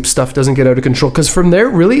sleep stuff doesn't get out of control. Because from there,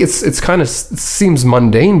 really, it's kind of, it seems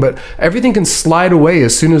mundane, but everything can slide away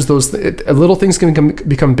as soon as those little things can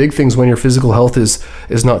become big things when your physical health is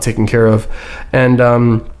not taken care of.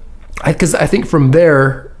 And because I think from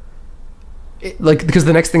there, because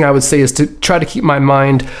the next thing I would say is to try to keep my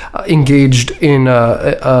mind engaged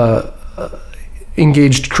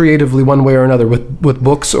engaged creatively one way or another, with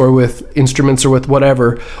books or with instruments or with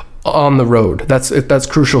whatever on the road. That's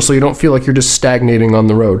crucial, so you don't feel like you're just stagnating on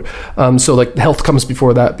the road. So like health comes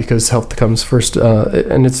before that, because health comes first,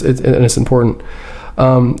 and it's important.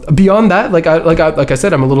 Beyond that, like I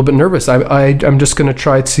said, I'm a little bit nervous. I'm just going to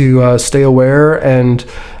try to stay aware and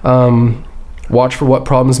watch for what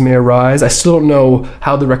problems may arise. I still don't know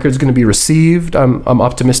how the record's going to be received. I'm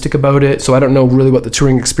optimistic about it, so I don't know really what the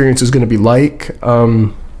touring experience is going to be like.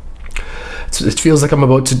 It feels like I'm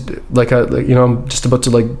about to I'm just about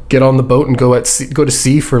to get on the boat and go to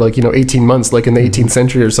sea for 18 months, like in the 18th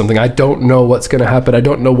century or something. I don't know what's going to happen. I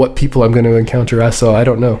don't know what people I'm going to encounter, so I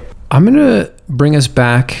don't know. I'm going to bring us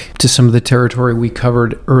back to some of the territory we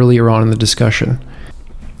covered earlier on in the discussion.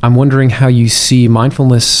 I'm wondering how you see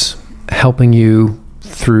mindfulness helping you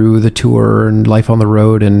through the tour and life on the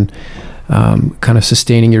road, and kind of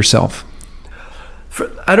sustaining yourself.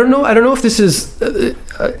 I don't know if this is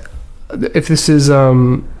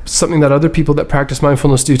something that other people that practice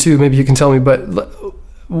mindfulness do too. Maybe you can tell me. But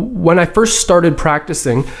when I first started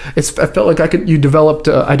practicing, I felt like I developed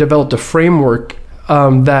a framework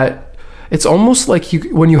that. It's almost like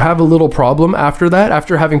when you have a little problem after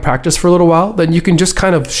having practiced for a little while, then you can just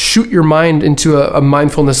kind of shoot your mind into a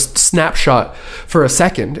mindfulness snapshot for a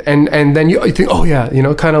second. And then you think, oh yeah,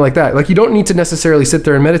 kind of like that. Like you don't need to necessarily sit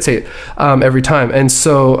there and meditate every time. And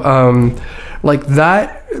so like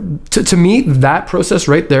that, to me, that process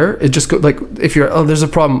right there, it just goes like, if you're, there's a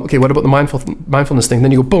problem. Okay, what about the mindfulness thing?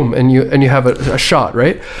 Then you go boom, and you have a shot,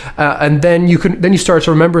 right? And then you start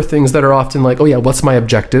to remember things that are often like, oh yeah, what's my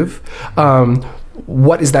objective?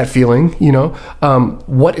 What is that feeling?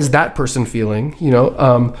 What is that person feeling?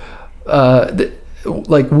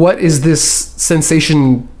 like, what is this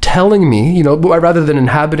sensation telling me? You know, rather than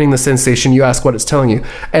inhabiting the sensation, you ask what it's telling you.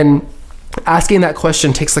 And asking that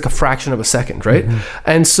question takes like a fraction of a second, right?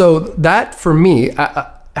 And so that, for me,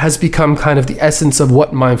 has become kind of the essence of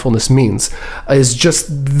what mindfulness means, is just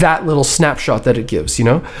that little snapshot that it gives, you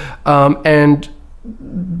know?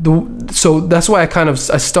 So that's why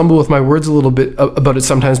I stumble with my words a little bit about it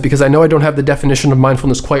sometimes, because I know I don't have the definition of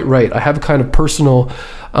mindfulness quite right. I have a kind of personal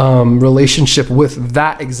relationship with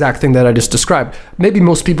that exact thing that I just described. Maybe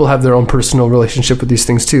most people have their own personal relationship with these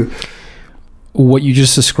things too. What you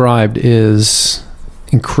just described is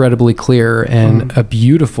incredibly clear and a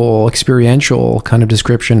beautiful experiential kind of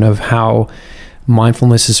description of how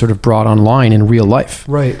mindfulness is sort of brought online in real life.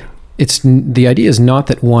 Right. The idea is not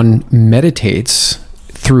that one meditates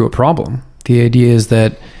through a problem. The idea is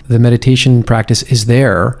that the meditation practice is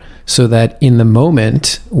there so that in the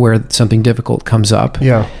moment where something difficult comes up,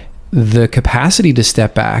 the capacity to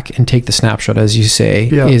step back and take the snapshot, as you say,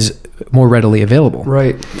 is more readily available.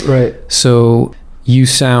 Right. So you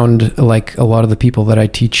sound like a lot of the people that I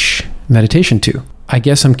teach meditation to. I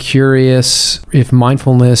guess I'm curious if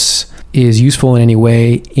mindfulness is useful in any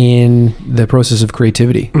way in the process of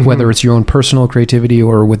creativity, whether it's your own personal creativity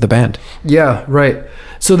or with the band. Yeah, right.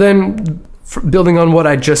 So then, building on the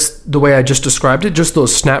way I just described it, just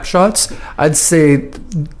those snapshots, I'd say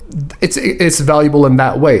it's valuable in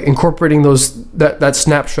that way, incorporating that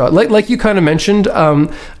snapshot. Like you kind of mentioned,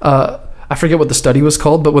 I forget what the study was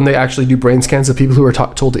called, but when they actually do brain scans of people who are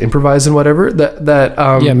told to improvise and whatever,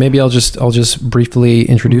 maybe I'll just briefly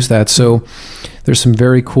introduce that. So there's some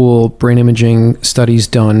very cool brain imaging studies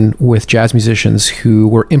done with jazz musicians who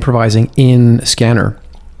were improvising in a scanner.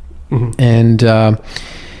 And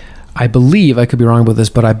I believe, I could be wrong about this,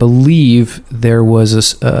 but I believe there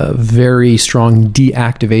was a very strong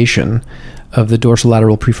deactivation of the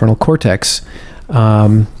dorsolateral prefrontal cortex.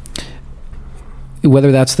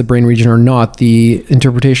 Whether that's the brain region or not, the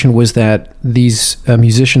interpretation was that these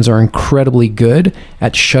musicians are incredibly good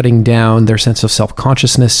at shutting down their sense of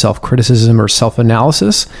self-consciousness, self-criticism, or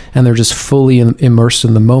self-analysis, and they're just fully immersed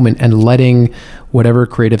in the moment and letting whatever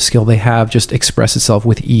creative skill they have just express itself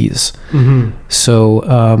with ease.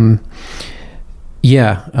 So,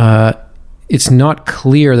 it's not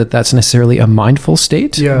clear that that's necessarily a mindful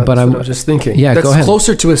state. Yeah, but I'm just thinking. Yeah, that's go ahead.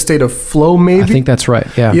 Closer to a state of flow, maybe. I think that's right.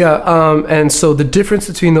 Yeah. Yeah. And so the difference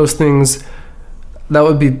between those things, that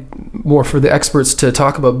would be more for the experts to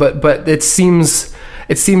talk about. But it seems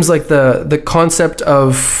like the concept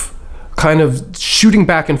of kind of shooting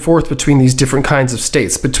back and forth between these different kinds of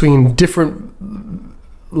states, between different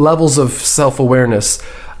levels of self-awareness.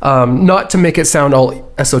 Not to make it sound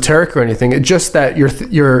all esoteric or anything. It's just that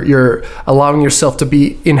you're allowing yourself to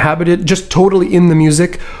be inhabited, just totally in the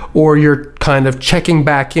music, or you're kind of checking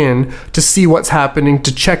back in to see what's happening,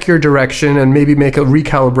 to check your direction and maybe make a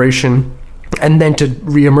recalibration, and then to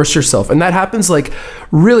re-immerse yourself. And that happens like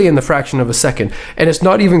really in the fraction of a second. And it's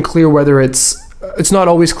not even clear whether it's not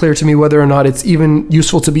always clear to me whether or not it's even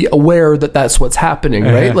useful to be aware that that's what's happening,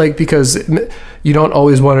 right? Like, because you don't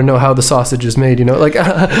always want to know how the sausage is made, you know? Like, I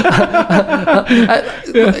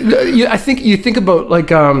think you think about like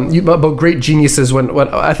about great geniuses when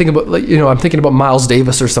I think about, like, you know, I'm thinking about Miles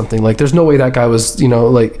Davis or something. Like, there's no way that guy was, you know,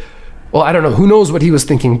 like, well, I don't know, who knows what he was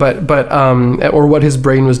thinking, but or what his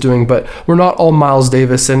brain was doing, but we're not all Miles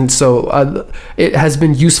Davis. And so it has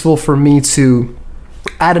been useful for me to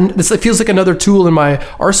it feels like another tool in my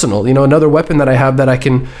arsenal, you know, another weapon that I have that I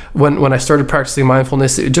can, when I started practicing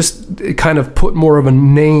mindfulness, it kind of put more of a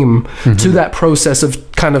name to that process of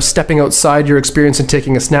kind of stepping outside your experience and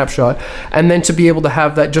taking a snapshot, and then to be able to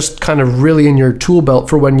have that just kind of really in your tool belt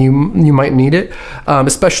for when you might need it,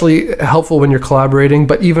 especially helpful when you're collaborating,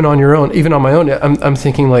 but even on my own, I'm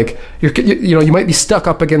thinking like, you might be stuck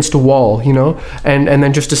up against a wall, you know, and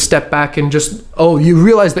then just to step back and just, you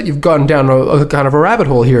realize that you've gone down a kind of a rabbit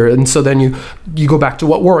hole here, and so then you go back to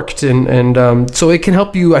what worked, and so it can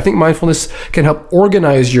help you. I think mindfulness can help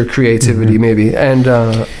organize your creativity, maybe, and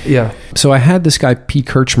So I had this guy P.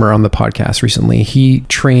 Kirchmer on the podcast recently. He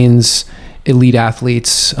trains elite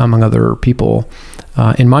athletes, among other people,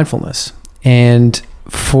 in mindfulness, and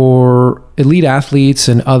for elite athletes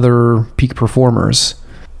and other peak performers,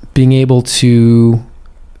 being able to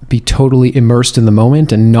be totally immersed in the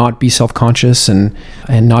moment and not be self-conscious and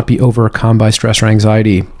not be overcome by stress or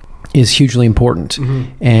anxiety is hugely important.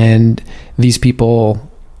 And these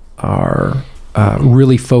people are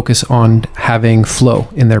really focus on having flow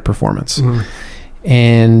in their performance.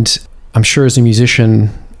 And I'm sure as a musician,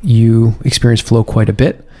 you experience flow quite a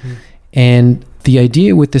bit. And the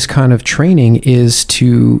idea with this kind of training is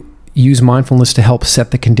to use mindfulness to help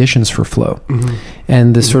set the conditions for flow.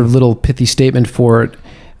 And the sort of little pithy statement for it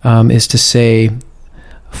is to say,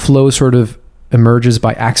 flow sort of emerges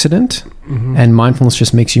by accident, and mindfulness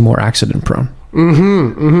just makes you more accident prone.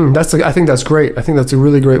 I think that's great. I think that's a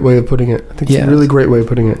really great way of putting it. I think it's a really great way of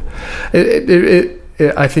putting it.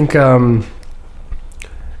 I think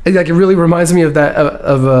it really reminds me of that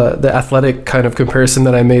the athletic kind of comparison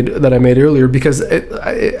that I made earlier, because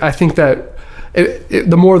I think that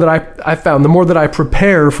the more that I found, the more that I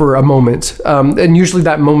prepare for a moment, and usually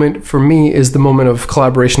that moment for me is the moment of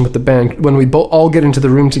collaboration with the band, when we all get into the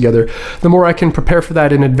room together. The more I can prepare for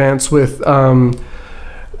that in advance with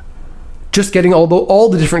just getting all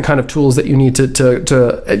the different kind of tools that you need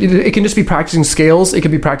to it can just be practicing scales, it can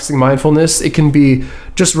be practicing mindfulness, it can be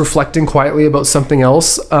just reflecting quietly about something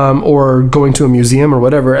else, or going to a museum or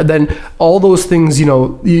whatever. And then all those things,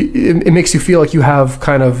 it makes you feel like you have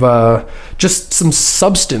kind of just some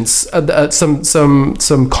substance,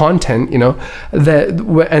 some content,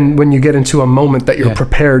 and when you get into a moment that you're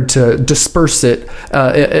prepared to disperse it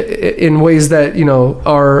in ways that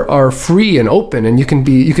are free and open, and you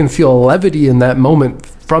can feel levity in that moment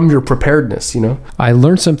from your preparedness. I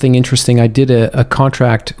learned something interesting. I did a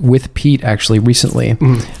contract with Pete actually recently.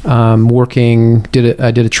 I did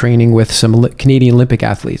a training with some Canadian Olympic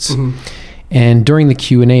athletes, and during the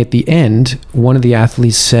Q&A at the end, one of the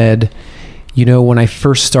athletes said, when I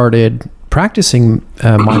first started practicing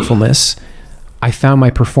mindfulness, I found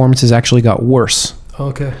my performances actually got worse.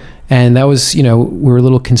 Okay. And that was, we were a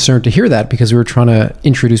little concerned to hear that, because we were trying to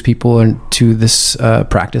introduce people into this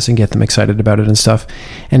practice and get them excited about it and stuff.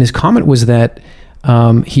 And his comment was that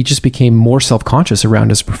he just became more self-conscious around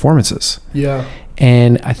his performances. Yeah.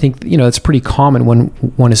 And I think, it's pretty common when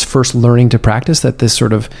one is first learning to practice, that this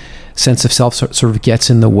sort of sense of self sort of gets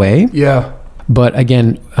in the way. Yeah. But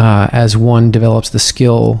again, as one develops the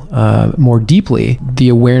skill more deeply, the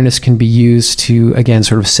awareness can be used to, again,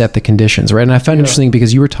 sort of set the conditions, right? And I found it interesting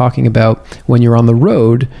because you were talking about when you're on the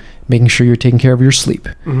road, making sure you're taking care of your sleep,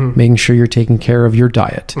 making sure you're taking care of your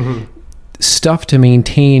diet, stuff to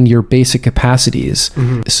maintain your basic capacities,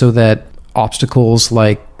 so that obstacles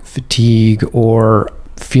like fatigue or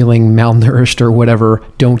feeling malnourished or whatever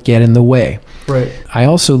don't get in the way. Right. I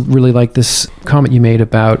also really like this comment you made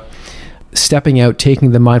about stepping out,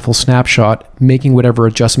 taking the mindful snapshot, making whatever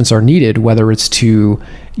adjustments are needed, whether it's to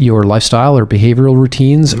your lifestyle or behavioral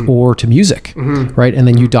routines or to music, right? And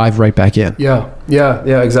then you dive right back in. Yeah,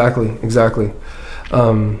 exactly.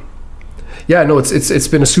 It's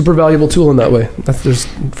been a super valuable tool in that way. There's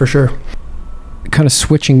for sure. Kind of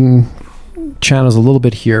switching channels a little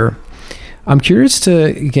bit here. I'm curious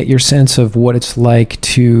to get your sense of what it's like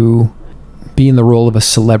to be in the role of a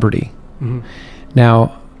celebrity.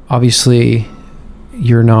 Now, obviously,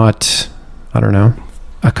 you're not, I don't know,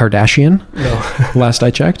 a Kardashian, no. Last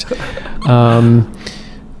I checked.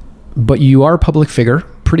 But you are a public figure,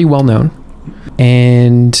 pretty well known.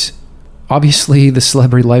 And obviously the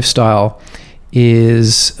celebrity lifestyle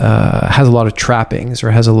has a lot of trappings,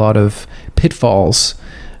 or has a lot of pitfalls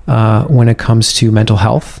when it comes to mental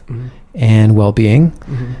health and well-being.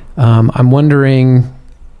 I'm wondering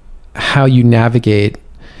how you navigate,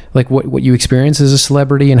 like what you experience as a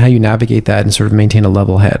celebrity, and how you navigate that and sort of maintain a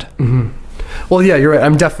level head. Well, yeah, you're right.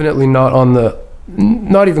 I'm definitely not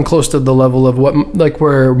even close to the level of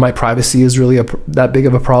where my privacy is really that big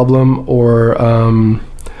of a problem, or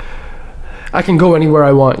I can go anywhere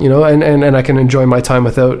I want, and I can enjoy my time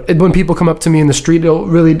without it. When people come up to me in the street, it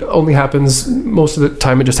really only happens, most of the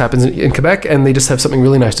time it just happens in Quebec, and they just have something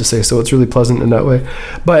really nice to say. So it's really pleasant in that way.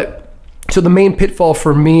 But so the main pitfall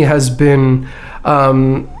for me has been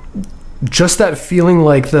just that feeling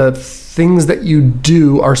like the things that you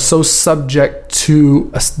do are so subject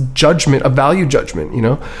to a judgment, a value judgment,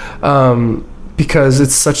 because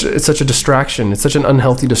it's such a distraction. It's such an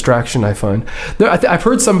unhealthy distraction, I find. I've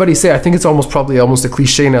heard somebody say, I think it's probably almost a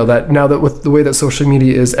cliche now that with the way that social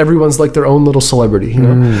media is, everyone's like their own little celebrity,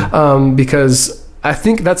 because I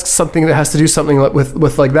think that's something that has to do something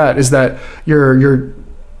with like that, is that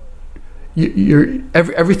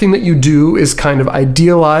everything that you do is kind of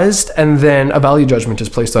idealized, and then a value judgment is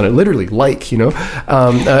placed on it, literally, or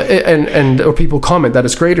people comment that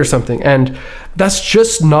it's great or something, and that's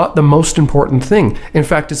just not the most important thing. In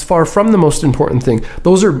fact, it's far from the most important thing.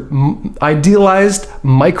 Those are idealized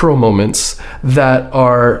micro moments that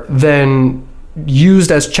are then used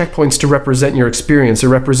as checkpoints to represent your experience, or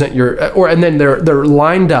represent and then they're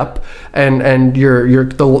lined up, and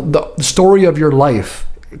the story of your life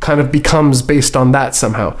kind of becomes based on that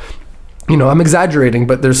somehow. I'm exaggerating,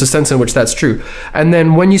 but there's a sense in which that's true. And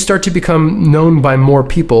then when you start to become known by more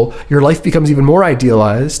people, your life becomes even more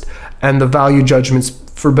idealized, and the value judgments,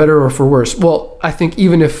 for better or for worse. Well, I think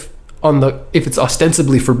even if it's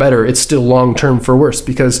ostensibly for better, it's still long-term for worse,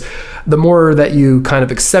 because the more that you kind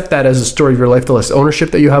of accept that as a story of your life, the less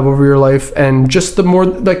ownership that you have over your life, and just the more,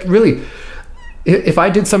 like, really, if I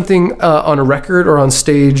did something on a record or on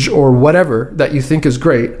stage or whatever that you think is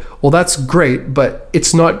great, well, that's great, but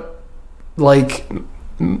it's not like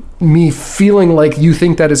me feeling like you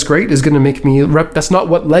think that is great is going to make me that's not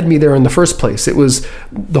what led me there in the first place. It was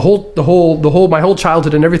my whole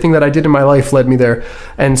childhood and everything that I did in my life led me there.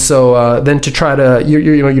 And so then to try to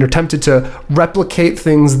you're tempted to replicate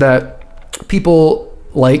things that people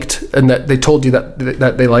liked and that they told you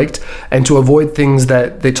that they liked, and to avoid things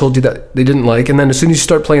that they told you that they didn't like. And then as soon as you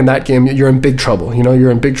start playing that game, you're in big trouble.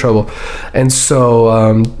 You're in big trouble. And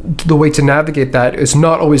so the way to navigate that is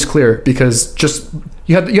not always clear, because just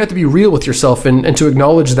you have to be real with yourself and to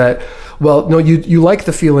acknowledge that, well, no, you like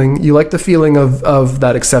the feeling of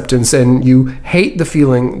that acceptance, and you hate the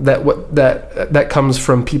feeling that comes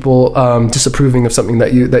from people disapproving of something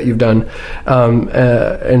that you've done,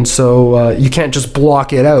 and so you can't just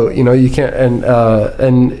block it out. You can't,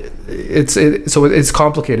 and it's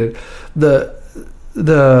complicated.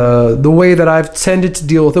 The way that I've tended to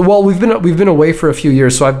deal with it, well, we've been away for a few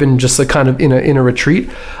years, so I've been just like kind of in a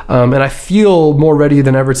retreat, and I feel more ready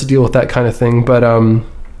than ever to deal with that kind of thing. But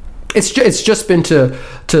it's just been to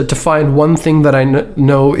find one thing that I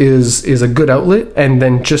know is a good outlet, and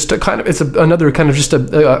then just to kind of, another kind of just a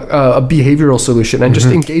behavioral solution, and just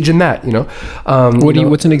engage in that.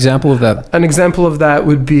 What's an example of that? An example of that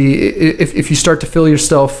would be if you start to feel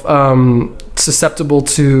yourself susceptible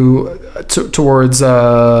towards if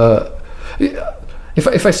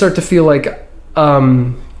I start to feel like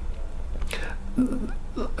I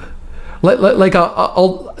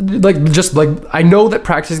know that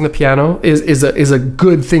practicing the piano is a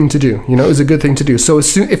good thing to do. Is a good thing to do. So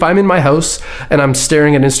if I'm in my house and I'm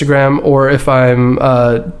staring at Instagram, or if I'm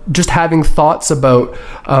just having thoughts about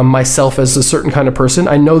myself as a certain kind of person,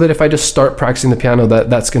 I know that if I just start practicing the piano,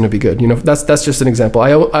 that's going to be good. That's just an example.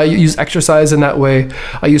 I use exercise in that way.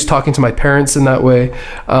 I use talking to my parents in that way.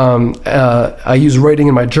 I use writing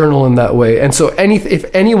in my journal in that way. And so if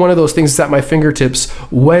any one of those things is at my fingertips,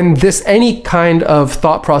 when any kind of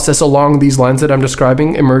thought process along these lines that I'm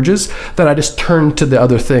describing emerges, then I just turn to the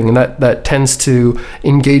other thing, and that tends to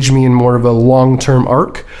engage me in more of a long-term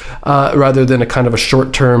arc rather than a kind of a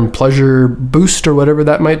short-term pleasure boost or whatever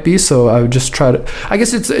that might be. So I would just try to, I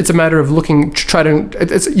guess it's a matter of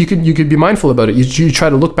you could be mindful about it. You try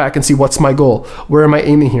to look back and see, what's my goal? Where am I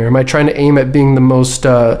aiming here? Am I trying to aim at being the most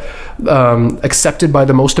accepted by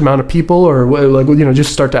the most amount of people, or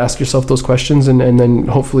just start to ask yourself those questions, and then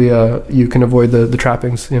hopefully you can avoid the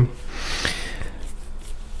trappings. Yeah.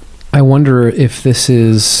 I wonder if this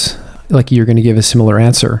is, like, you're going to give a similar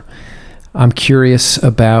answer. I'm curious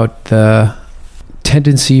about the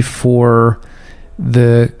tendency for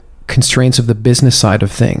the constraints of the business side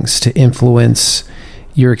of things to influence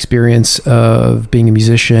your experience of being a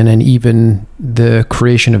musician and even the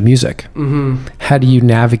creation of music. Mm-hmm. How do you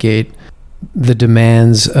navigate the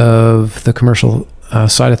demands of the commercial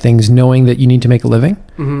side of things, knowing that you need to make a living,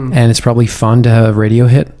 mm-hmm. and it's probably fun to have a radio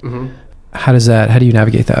hit? Mm-hmm. How do you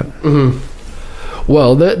navigate that? Mm-hmm.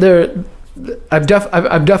 Well, I've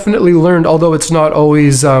definitely learned, although it's not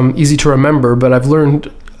always easy to remember, but I've learned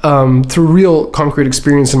through real concrete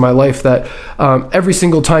experience in my life that every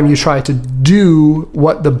single time you try to do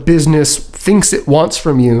what the business thinks it wants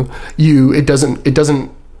from you, it doesn't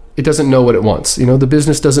know what it wants. The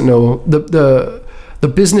business doesn't know. The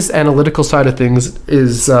business analytical side of things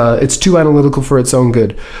is it's too analytical for its own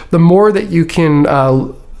good. The more that you can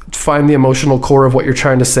find the emotional core of what you're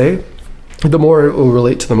trying to say, the more it will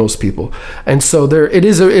relate to the most people. And so it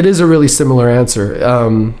is a really similar answer.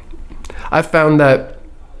 I've found that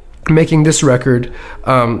making this record,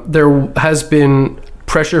 there has been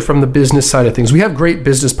pressure from the business side of things. We have great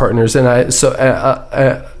business partners, and so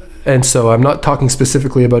I'm not talking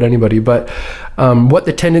specifically about anybody, but what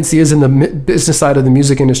the tendency is in the business side of the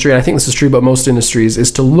music industry, and I think this is true about most industries,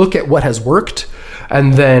 is to look at what has worked,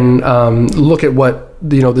 and then look at what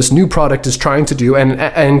this new product is trying to do,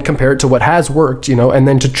 and compare it to what has worked, and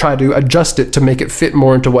then to try to adjust it to make it fit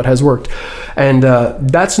more into what has worked. And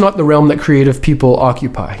that's not the realm that creative people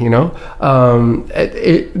occupy. The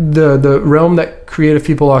realm that creative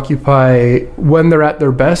people occupy when they're at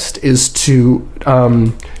their best is to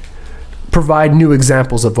provide new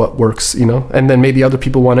examples of what works, and then maybe other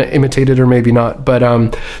people want to imitate it or maybe not. But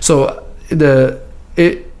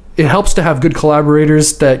it helps to have good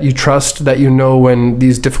collaborators that you trust, that you know when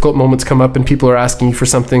these difficult moments come up and people are asking you for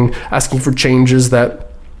something, asking for changes, that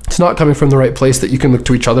it's not coming from the right place, that you can look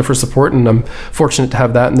to each other for support. And I'm fortunate to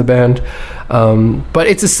have that in the band. But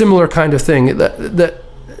it's a similar kind of thing. You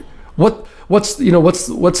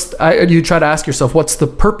try to ask yourself, what's the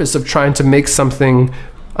purpose of trying to make something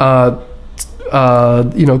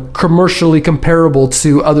commercially comparable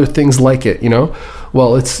to other things like it,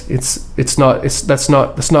 well, that's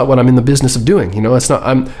not what I'm in the business of doing.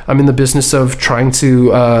 I'm in the business of trying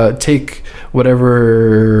to take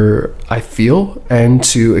whatever I feel and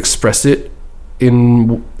to express it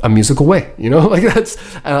in a musical way, like that's,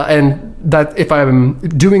 and that if I'm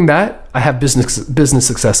doing that, I have business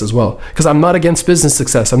success as well. Because I'm not against business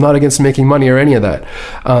success. I'm not against making money or any of that.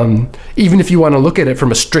 Even if you want to look at it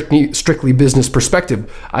from a strictly business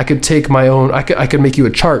perspective, I could take my own, I could make you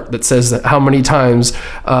a chart that says how many times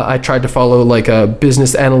I tried to follow like a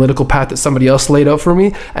business analytical path that somebody else laid out for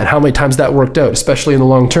me, and how many times that worked out, especially in the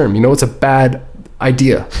long term. It's a bad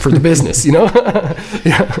idea for the business,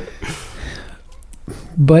 Yeah.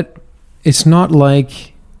 But it's not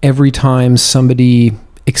like every time somebody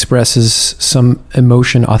expresses some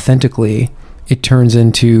emotion authentically, it turns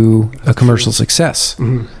into a commercial success.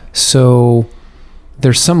 Mm-hmm. So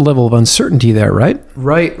there's some level of uncertainty there, right?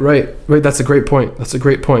 Right. That's a great point. And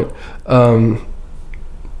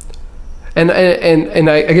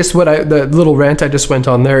I guess the little rant I just went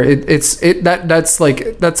on there, that's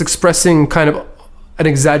expressing kind of an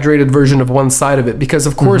exaggerated version of one side of it, because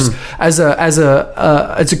of course, as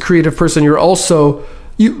a creative person, you're also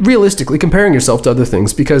realistically comparing yourself to other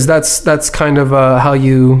things, because that's kind of how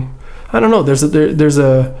you, I don't know, there's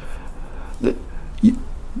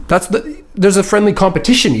a friendly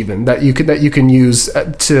competition even that you can use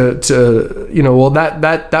to well,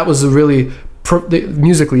 that was a really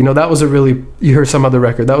musically, that was a really, you hear some other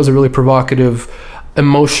record, that was a really provocative,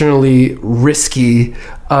 emotionally risky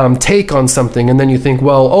take on something, and then you think,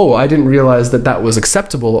 well, I didn't realize that was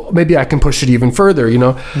acceptable, maybe I can push it even further,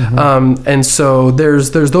 and so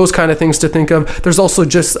there's those kind of things to think of. There's also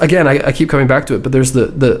just, again, I keep coming back to it, but there's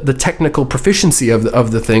the technical proficiency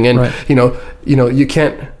of the thing, and right. You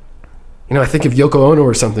can't, I think of Yoko Ono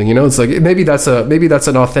or something, it's like maybe that's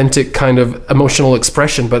an authentic kind of emotional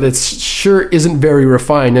expression, but it sure isn't very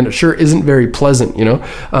refined, and it sure isn't very pleasant, I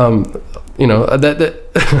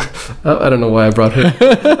don't know why I brought her.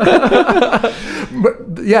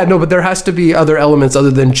 But there has to be other elements other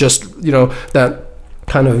than just, that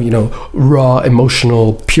kind of, raw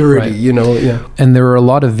emotional purity, right. Yeah. And there are a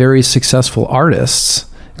lot of very successful artists,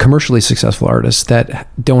 commercially successful artists, that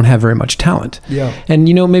don't have very much talent. Yeah. And,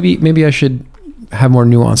 maybe I should have more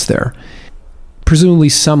nuance there. Presumably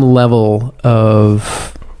some level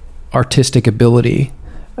of artistic ability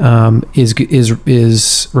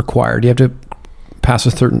is required. You have to pass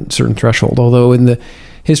a certain threshold. Although in the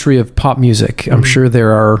history of pop music, I'm sure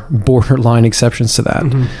there are borderline exceptions to that.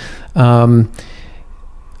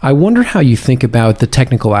 I wonder how you think about the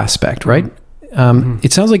technical aspect, right?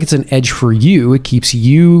 It sounds like it's an edge for you. It keeps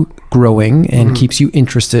you growing and keeps you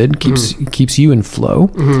interested, keeps you in flow.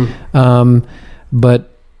 But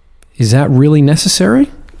is that really necessary?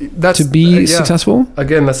 To be successful?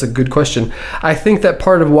 Again, that's a good question. I think that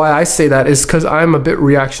part of why I say that is because I'm a bit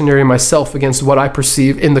reactionary myself against what I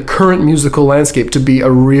perceive in the current musical landscape to be a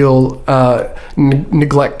real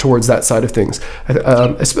neglect towards that side of things.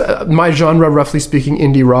 My genre, roughly speaking,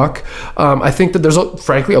 indie rock, I think that there's,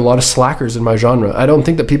 frankly, a lot of slackers in my genre. I don't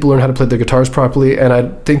think that people learn how to play their guitars properly, and I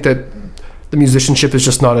think that the musicianship is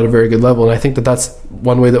just not at a very good level. And I think that that's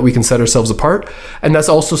one way that we can set ourselves apart. And that's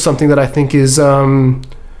also something that I think is...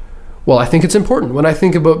 I think it's important. When I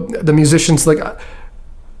think about the musicians, like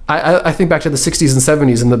I think back to the 60s and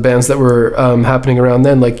 70s and the bands that were happening around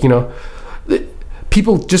then,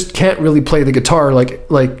 people just can't really play the guitar like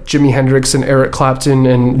Jimi Hendrix and Eric Clapton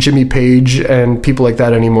and Jimmy Page and people like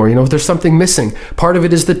that anymore. There's something missing. Part of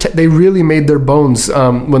it is that they really made their bones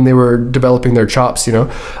when they were developing their chops,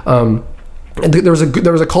 And there was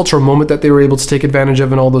a cultural moment that they were able to take advantage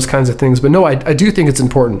of and all those kinds of things. But no, I do think it's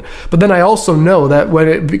important. But then I also know that when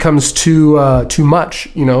it becomes too much,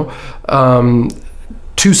 too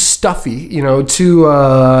stuffy,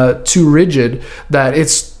 too rigid, that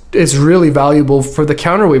it's really valuable for the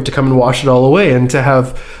counterwave to come and wash it all away and to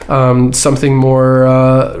have something more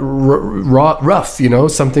rough,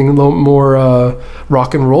 something a little more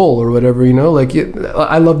rock and roll or whatever,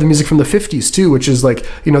 I love the music from the 50s too, which is like,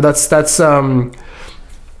 that's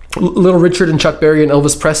Little Richard and Chuck Berry and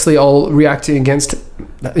Elvis Presley all reacting against,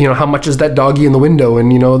 how much is that doggy in the window,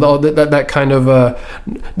 and all that kind of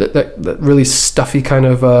that really stuffy kind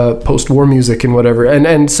of post-war music and whatever,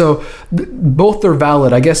 and so both are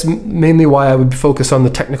valid. I guess mainly why I would focus on the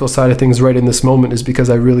technical side of things right in this moment is because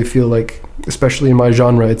I really feel like, especially in my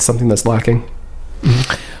genre, it's something that's lacking.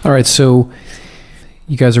 All right, so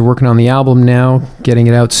you guys are working on the album now, getting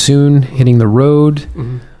it out soon, hitting the road.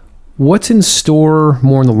 Mm-hmm. What's in store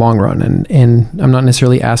more in the long run? And I'm not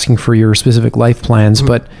necessarily asking for your specific life plans, mm-hmm.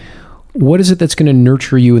 but what is it that's going to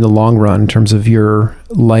nurture you in the long run in terms of your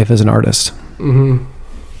life as an artist? Mm-hmm.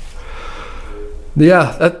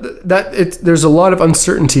 Yeah, there's a lot of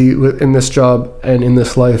uncertainty in this job and in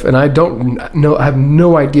this life, and I don't know. I have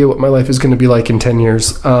no idea what my life is going to be like in 10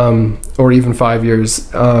 years, or even 5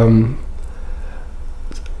 years.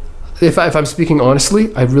 If I'm speaking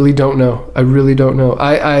honestly, I really don't know.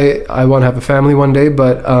 I want to have a family one day,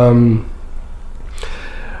 but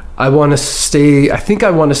I want to stay. I think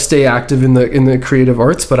I want to stay active in the creative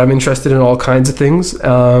arts, but I'm interested in all kinds of things.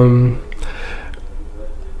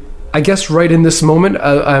 I guess right in this moment,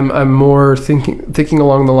 I'm more thinking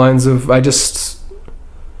along the lines of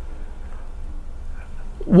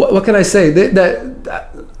what can I say that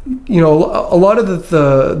a lot of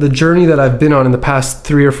the journey that I've been on in the past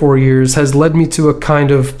 3 or 4 years has led me to a kind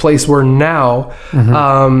of place where now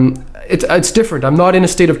mm-hmm. It's different. I'm not in a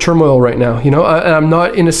state of turmoil right now, and I'm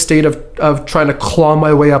not in a state of trying to claw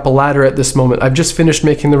my way up a ladder at this moment. I've just finished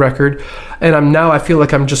making the record, and I feel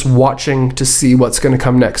like I'm just watching to see what's going to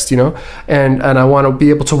come next, and I want to be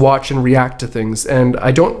able to watch and react to things. And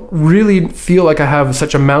I don't really feel like I have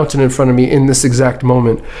such a mountain in front of me in this exact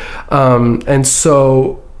moment. And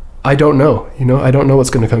so I don't know, I don't know what's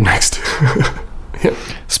going to come next. Yeah.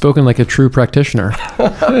 Spoken like a true practitioner.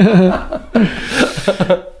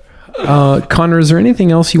 Conner, is there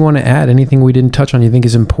anything else you want to add? Anything we didn't touch on you think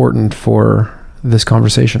is important for this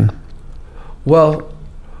conversation? Well,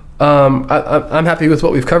 I'm happy with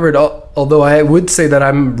what we've covered, although I would say that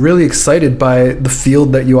I'm really excited by the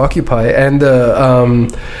field that you occupy, and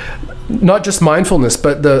not just mindfulness,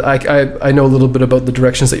 but I know a little bit about the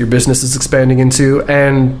directions that your business is expanding into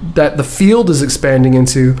and that the field is expanding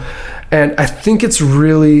into, and I think it's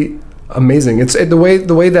really amazing. It's the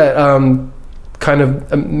way that kind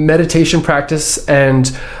of meditation practice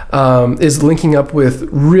and is linking up with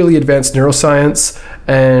really advanced neuroscience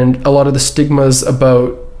and a lot of the stigmas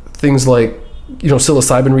about things like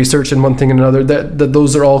psilocybin research and one thing and another, that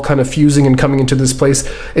those are all kind of fusing and coming into this place.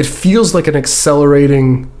 It feels like an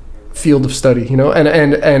accelerating field of study,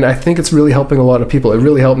 and I think it's really helping a lot of people. It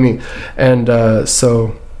really helped me, and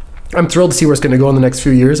so I'm thrilled to see where it's going to go in the next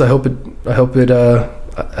few years. I hope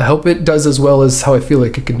it does as well as how I feel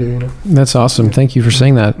like it can do. That's awesome. Thank you for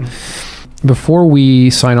saying that. Before we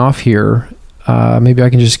sign off here, maybe I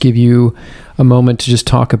can just give you a moment to just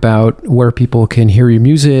talk about where people can hear your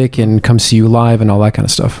music and come see you live and all that kind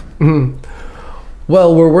of stuff. Mm-hmm.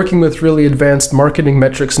 Well, we're working with really advanced marketing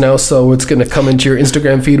metrics now, so it's going to come into your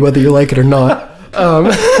Instagram feed whether you like it or not.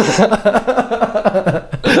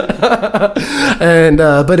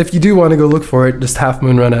 But if you do want to go look for it, just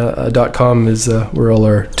halfmoonrun.com is where all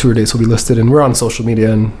our tour dates will be listed, and we're on social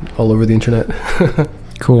media and all over the internet.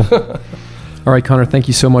 Cool. All right, Conner, thank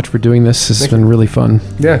you so much for doing this. This has been really fun.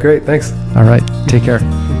 Yeah, great. Thanks. All right, take care.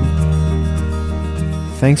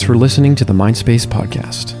 Thanks for listening to the Mindspace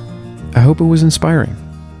podcast. I hope it was inspiring.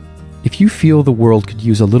 If you feel the world could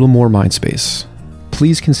use a little more Mindspace,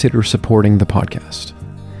 please consider supporting the podcast.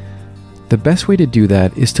 The best way to do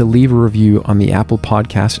that is to leave a review on the Apple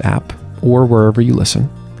Podcast app or wherever you listen,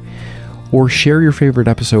 or share your favorite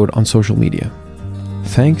episode on social media.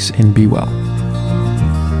 Thanks and be well.